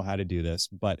already know how to do this,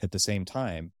 but at the same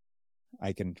time,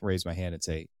 I can raise my hand and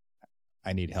say,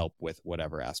 I need help with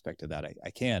whatever aspect of that I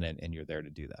can, and you're there to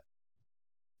do that.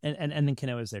 And then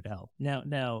Kano is there to help.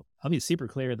 Now I'll be super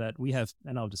clear that we have,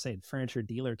 and I'll just say, the furniture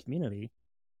dealer community,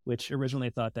 which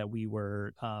originally thought that we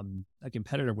were a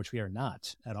competitor, which we are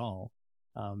not at all,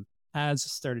 has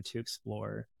started to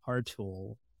explore our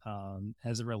tool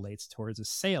as it relates towards a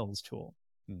sales tool.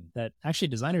 That actually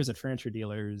designers at furniture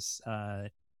dealers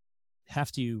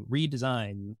have to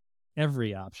redesign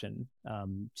every option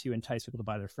to entice people to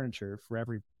buy their furniture for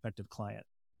every prospective client.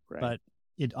 Right. But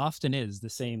it often is the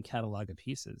same catalog of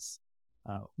pieces.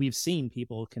 We've seen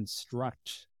people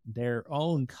construct their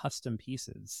own custom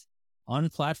pieces on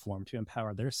platform to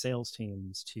empower their sales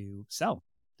teams to sell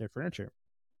their furniture.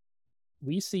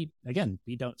 We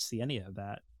don't see any of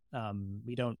that.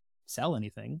 We don't sell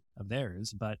anything of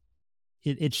theirs, but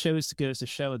it goes to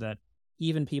show that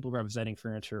even people representing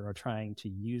furniture are trying to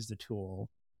use the tool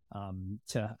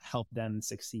to help them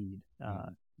succeed.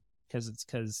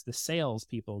 Because the sales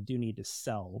people do need to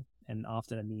sell, and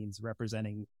often it means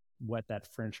representing what that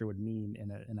furniture would mean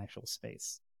in an actual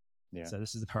space. Yeah. So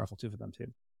this is a powerful tool for them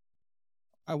too.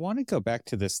 I want to go back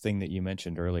to this thing that you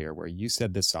mentioned earlier, where you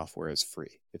said this software is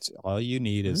free. It's all you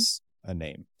need is a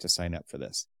name to sign up for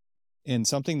this. And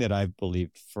something that I've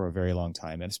believed for a very long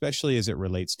time, and especially as it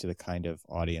relates to the kind of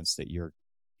audience that you're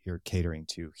catering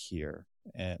to here,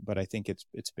 but I think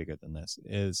it's bigger than this,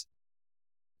 is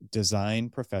design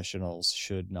professionals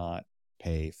should not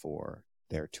pay for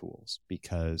their tools,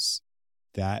 because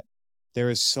there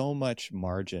is so much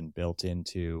margin built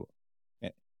into, I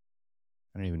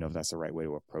don't even know if that's the right way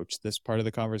to approach this part of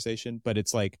the conversation, but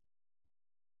it's like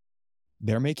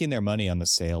they're making their money on the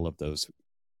sale of those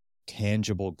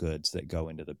tangible goods that go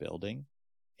into the building.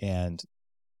 And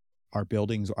our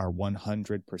buildings are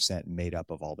 100% made up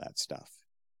of all that stuff.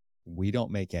 We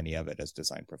don't make any of it as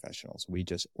design professionals. We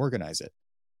just organize it.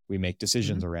 We make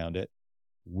decisions around it.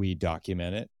 We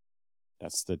document it.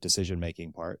 That's the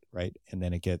decision-making part, right? And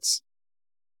then it gets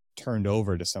turned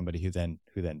over to somebody who then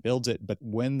builds it. But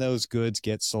when those goods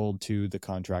get sold to the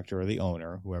contractor or the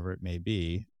owner, whoever it may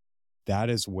be, that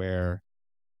is where,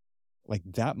 like,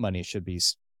 that money should be,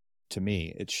 to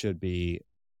me, it should be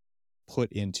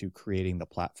put into creating the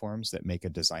platforms that make a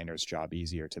designer's job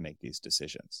easier to make these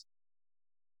decisions.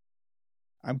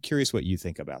 I'm curious what you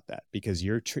think about that, because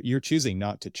you're choosing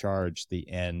not to charge the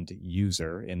end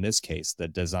user, in this case, the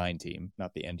design team,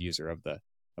 not the end user of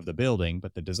the building,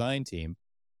 but the design team,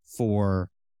 for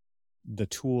the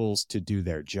tools to do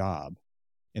their job.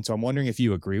 And so I'm wondering if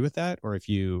you agree with that, or if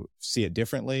you see it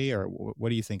differently, or what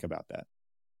do you think about that?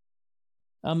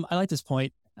 I like this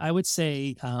point. I would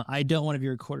say I don't want to be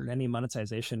recorded in any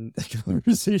monetization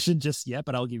conversation just yet,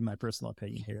 but I'll give you my personal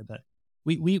opinion here that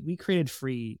we created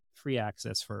free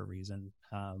access for a reason.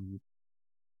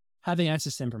 Having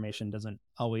access to information doesn't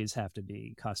always have to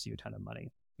cost you a ton of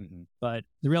money. But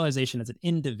the realization as an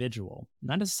individual,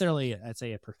 not necessarily, I'd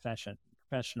say, a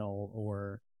professional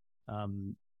or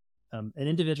an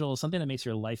individual, something that makes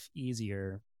your life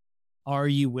easier. Are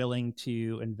you willing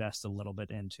to invest a little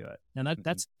bit into it? And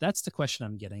that's the question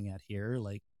I'm getting at here.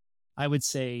 Like, I would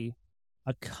say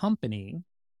a company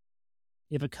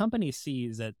if a company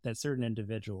sees that certain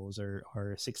individuals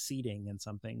are succeeding in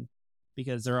something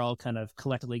because they're all kind of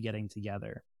collectively getting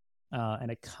together,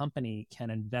 and a company can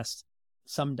invest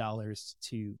some dollars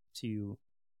to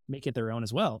make it their own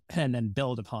as well, and then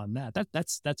build upon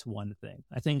that's one thing.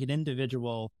 I think an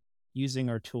individual using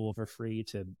our tool for free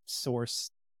to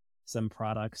source some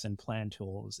products and plan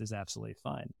tools is absolutely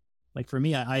fine. Like for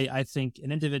me, I think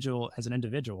an individual,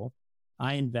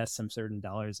 I invest some certain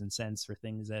dollars and cents for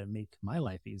things that make my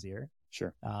life easier.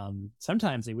 Sure.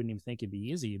 Sometimes they wouldn't even think it'd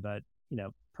be easy, but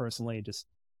personally, just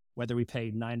whether we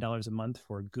pay $9 a month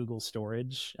for Google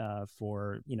storage,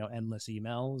 for endless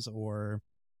emails or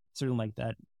something like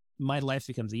that, my life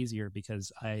becomes easier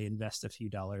because I invest a few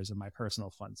dollars of my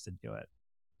personal funds to do it.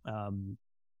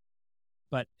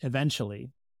 But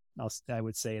eventually, I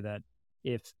would say that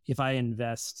if I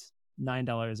invest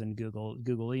 $9 in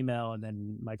Google email, and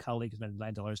then my colleague spends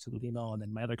 $9 to Google email, and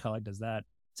then my other colleague does that,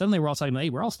 suddenly we're all talking about, hey,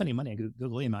 we're all spending money on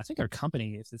Google email. I think our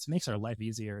company, if this makes our life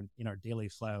easier in our daily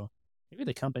flow, maybe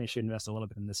the company should invest a little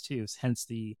bit in this too. Hence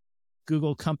the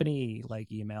Google company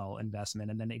like email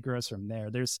investment, and then it grows from there.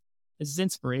 There's this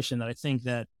inspiration that I think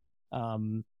that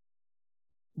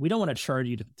we don't want to charge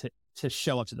you to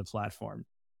show up to the platform.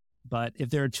 But if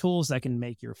there are tools that can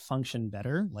make your function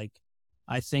better, like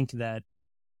I think that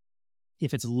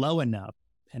if it's low enough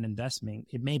an investment,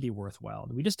 it may be worthwhile.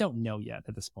 We just don't know yet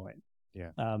at this point.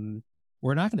 Yeah.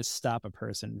 We're not going to stop a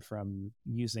person from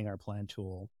using our plan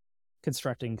tool,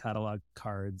 constructing catalog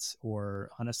cards, or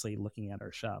honestly looking at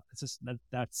our shop. It's just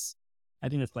that's I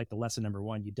think that's like the lesson number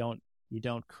one. You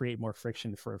don't create more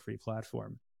friction for a free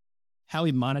platform. How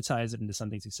we monetize it into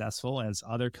something successful, as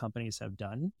other companies have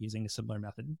done using a similar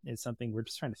method, is something we're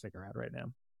just trying to figure out right now.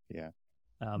 Yeah.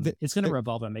 It's going to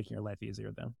revolve on making your life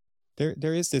easier, though.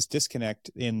 There is this disconnect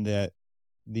in that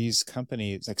these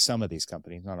companies, like some of these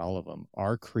companies, not all of them,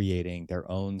 are creating their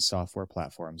own software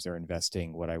platforms. They're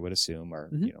investing what I would assume are,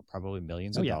 probably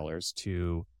millions of dollars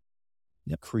to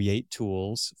create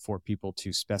tools for people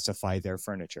to specify their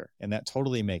furniture. And that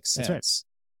totally makes sense. Right.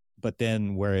 But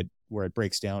then where it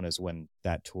breaks down is when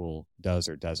that tool does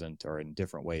or doesn't, or in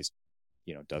different ways,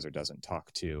 does or doesn't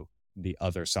talk to the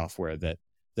other software that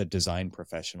the design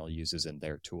professional uses in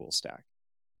their tool stack.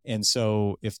 And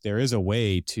so if there is a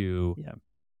way to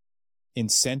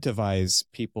incentivize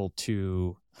people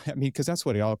to, because that's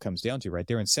what it all comes down to, right?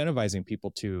 They're incentivizing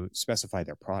people to specify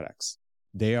their products.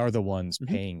 They are the ones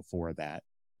paying for that.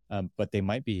 But they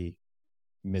might be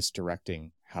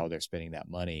misdirecting how they're spending that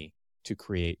money to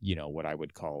create, what I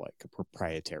would call like a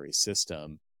proprietary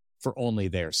system for only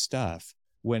their stuff,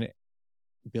 when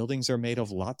buildings are made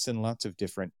of lots and lots of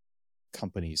different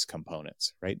companies'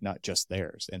 components, right? Not just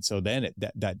theirs. And so then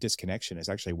that disconnection is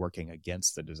actually working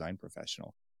against the design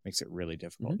professional, makes it really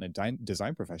difficult. And the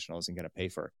design professional isn't going to pay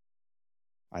for,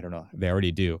 I don't know, they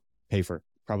already do pay for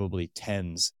probably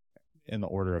tens in the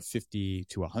order of 50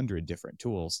 to 100 different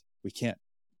tools. We can't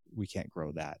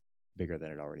grow that bigger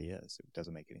than it already is. It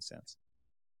doesn't make any sense.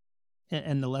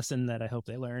 And the lesson that I hope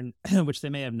they learn, which they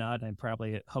may have not, and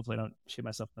hopefully I don't shoot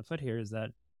myself in the foot here, is that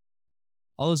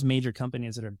all those major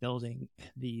companies that are building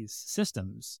these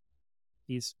systems,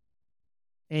 these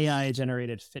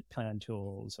AI-generated fit plan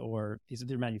tools, or these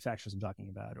other manufacturers I'm talking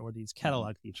about, or these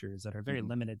catalog features that are very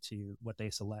limited to what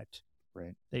they select.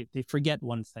 Right. They forget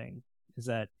one thing, is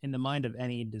that in the mind of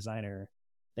any designer,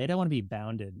 they don't want to be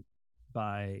bounded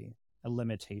by a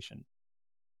limitation.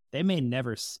 They may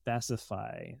never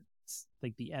specify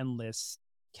like the endless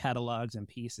catalogs and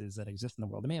pieces that exist in the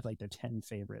world. They may have like their 10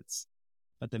 favorites.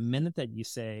 But the minute that you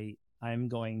say, I'm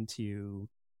going to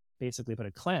basically put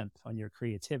a clamp on your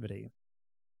creativity,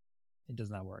 it does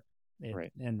not work.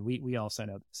 Right. And we also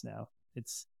know this now.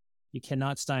 You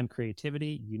cannot stymie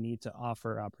creativity. You need to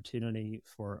offer opportunity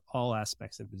for all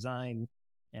aspects of design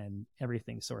and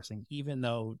everything sourcing. Even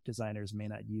though designers may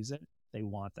not use it, they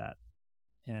want that.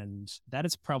 And that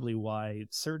is probably why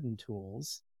certain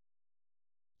tools,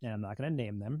 and I'm not going to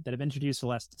name them, that have introduced the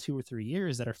last 2 or 3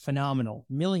 years that are phenomenal,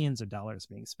 millions of dollars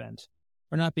being spent,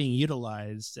 are not being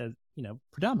utilized as,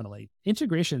 predominantly.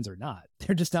 Integrations are not.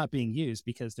 They're just not being used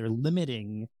because they're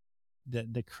limiting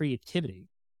the creativity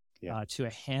to a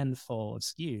handful of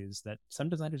SKUs that some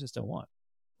designers just don't want.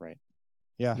 Right.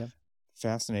 Yeah.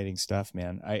 Fascinating stuff,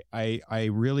 man. I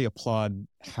really applaud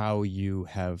how you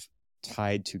have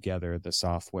tied together the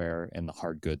software and the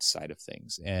hard goods side of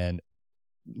things, and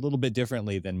a little bit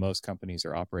differently than most companies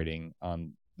are operating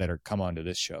on that are come onto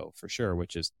this show for sure,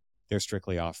 which is they're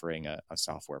strictly offering a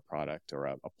software product or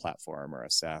a platform or a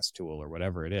SaaS tool or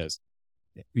whatever it is.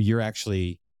 You're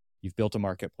actually You've built a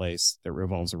marketplace that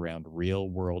revolves around real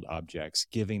world objects,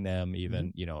 giving them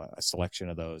even, a selection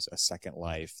of those, a second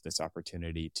life, this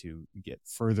opportunity to get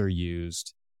further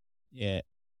used.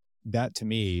 That to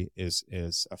me is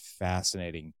a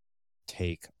fascinating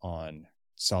take on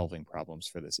solving problems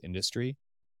for this industry.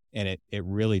 And it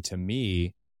really, to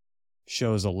me,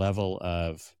 shows a level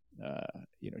of,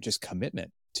 just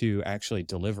commitment to actually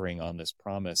delivering on this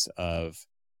promise of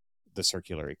the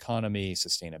circular economy,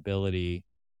 sustainability.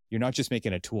 You're not just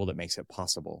making a tool that makes it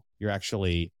possible. You're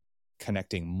actually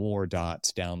connecting more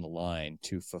dots down the line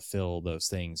to fulfill those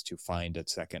things, to find a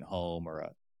second home or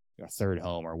a third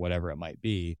home or whatever it might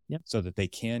be, so that they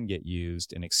can get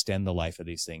used and extend the life of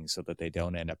these things so that they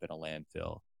don't end up in a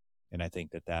landfill. And I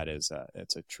think that is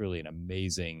it's a truly an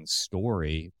amazing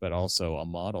story, but also a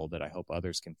model that I hope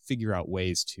others can figure out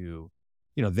ways to,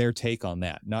 their take on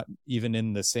that, not even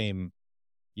in the same,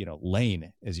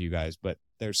 lane as you guys, but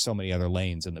there's so many other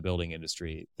lanes in the building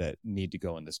industry that need to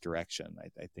go in this direction.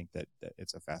 I think that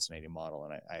it's a fascinating model,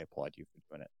 and I applaud you for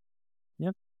doing it.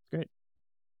 Yep. Great.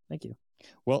 Thank you.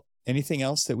 Well, anything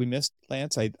else that we missed,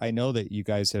 Lance? I know that you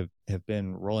guys have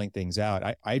been rolling things out.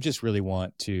 I just really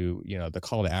want to, the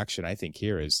call to action I think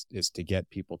here is to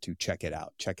get people to check it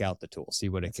out, check out the tool, see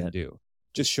what it can do.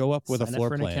 Just show up with a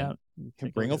floor plan,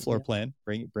 bring a floor plan,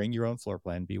 bring your own floor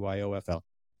plan, BYOFL,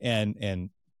 and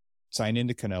sign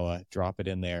into Kanoa, drop it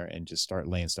in there, and just start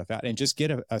laying stuff out and just get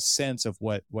a sense of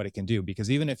what it can do. Because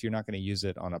even if you're not going to use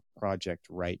it on a project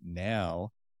right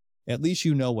now, at least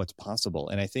what's possible.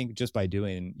 And I think just by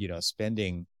doing,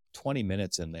 spending 20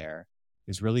 minutes in there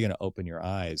is really going to open your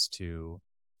eyes to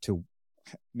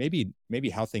maybe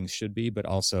how things should be, but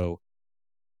also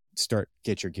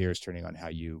get your gears turning on how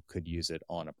you could use it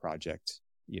on a project,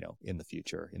 in the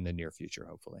future, in the near future,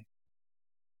 hopefully.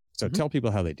 So tell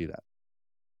people how they do that.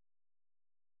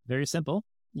 Very simple.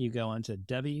 You go onto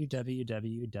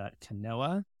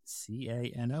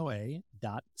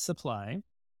www.canoa.supply,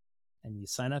 and you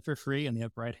sign up for free in the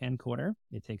upper right-hand corner.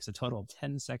 It takes a total of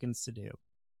 10 seconds to do.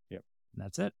 Yep. And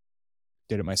that's it.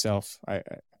 Did it myself. I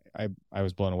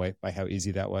was blown away by how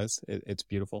easy that was. It's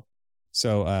beautiful.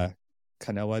 So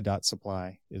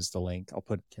Kanoa.supply is the link. I'll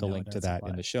put the link to that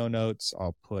in the show notes.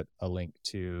 I'll put a link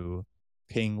to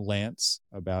ping Lance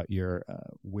about your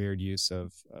weird use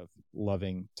of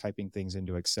loving typing things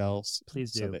into Excel.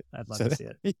 Please do. So that, I'd love to see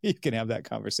it. You can have that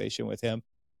conversation with him.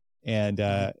 And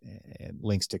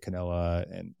links to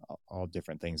Kanoa and all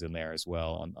different things in there as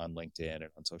well on LinkedIn and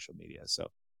on social media. So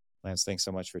Lance, thanks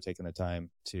so much for taking the time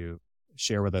to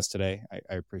share with us today.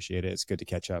 I appreciate it. It's good to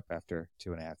catch up after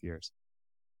 2.5 years.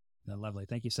 Lovely.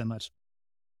 Thank you so much.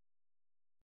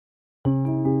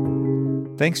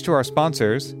 Thanks to our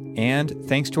sponsors, and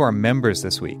thanks to our members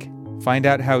this week. Find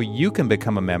out how you can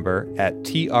become a member at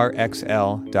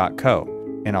trxl.co.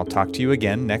 And I'll talk to you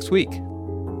again next week.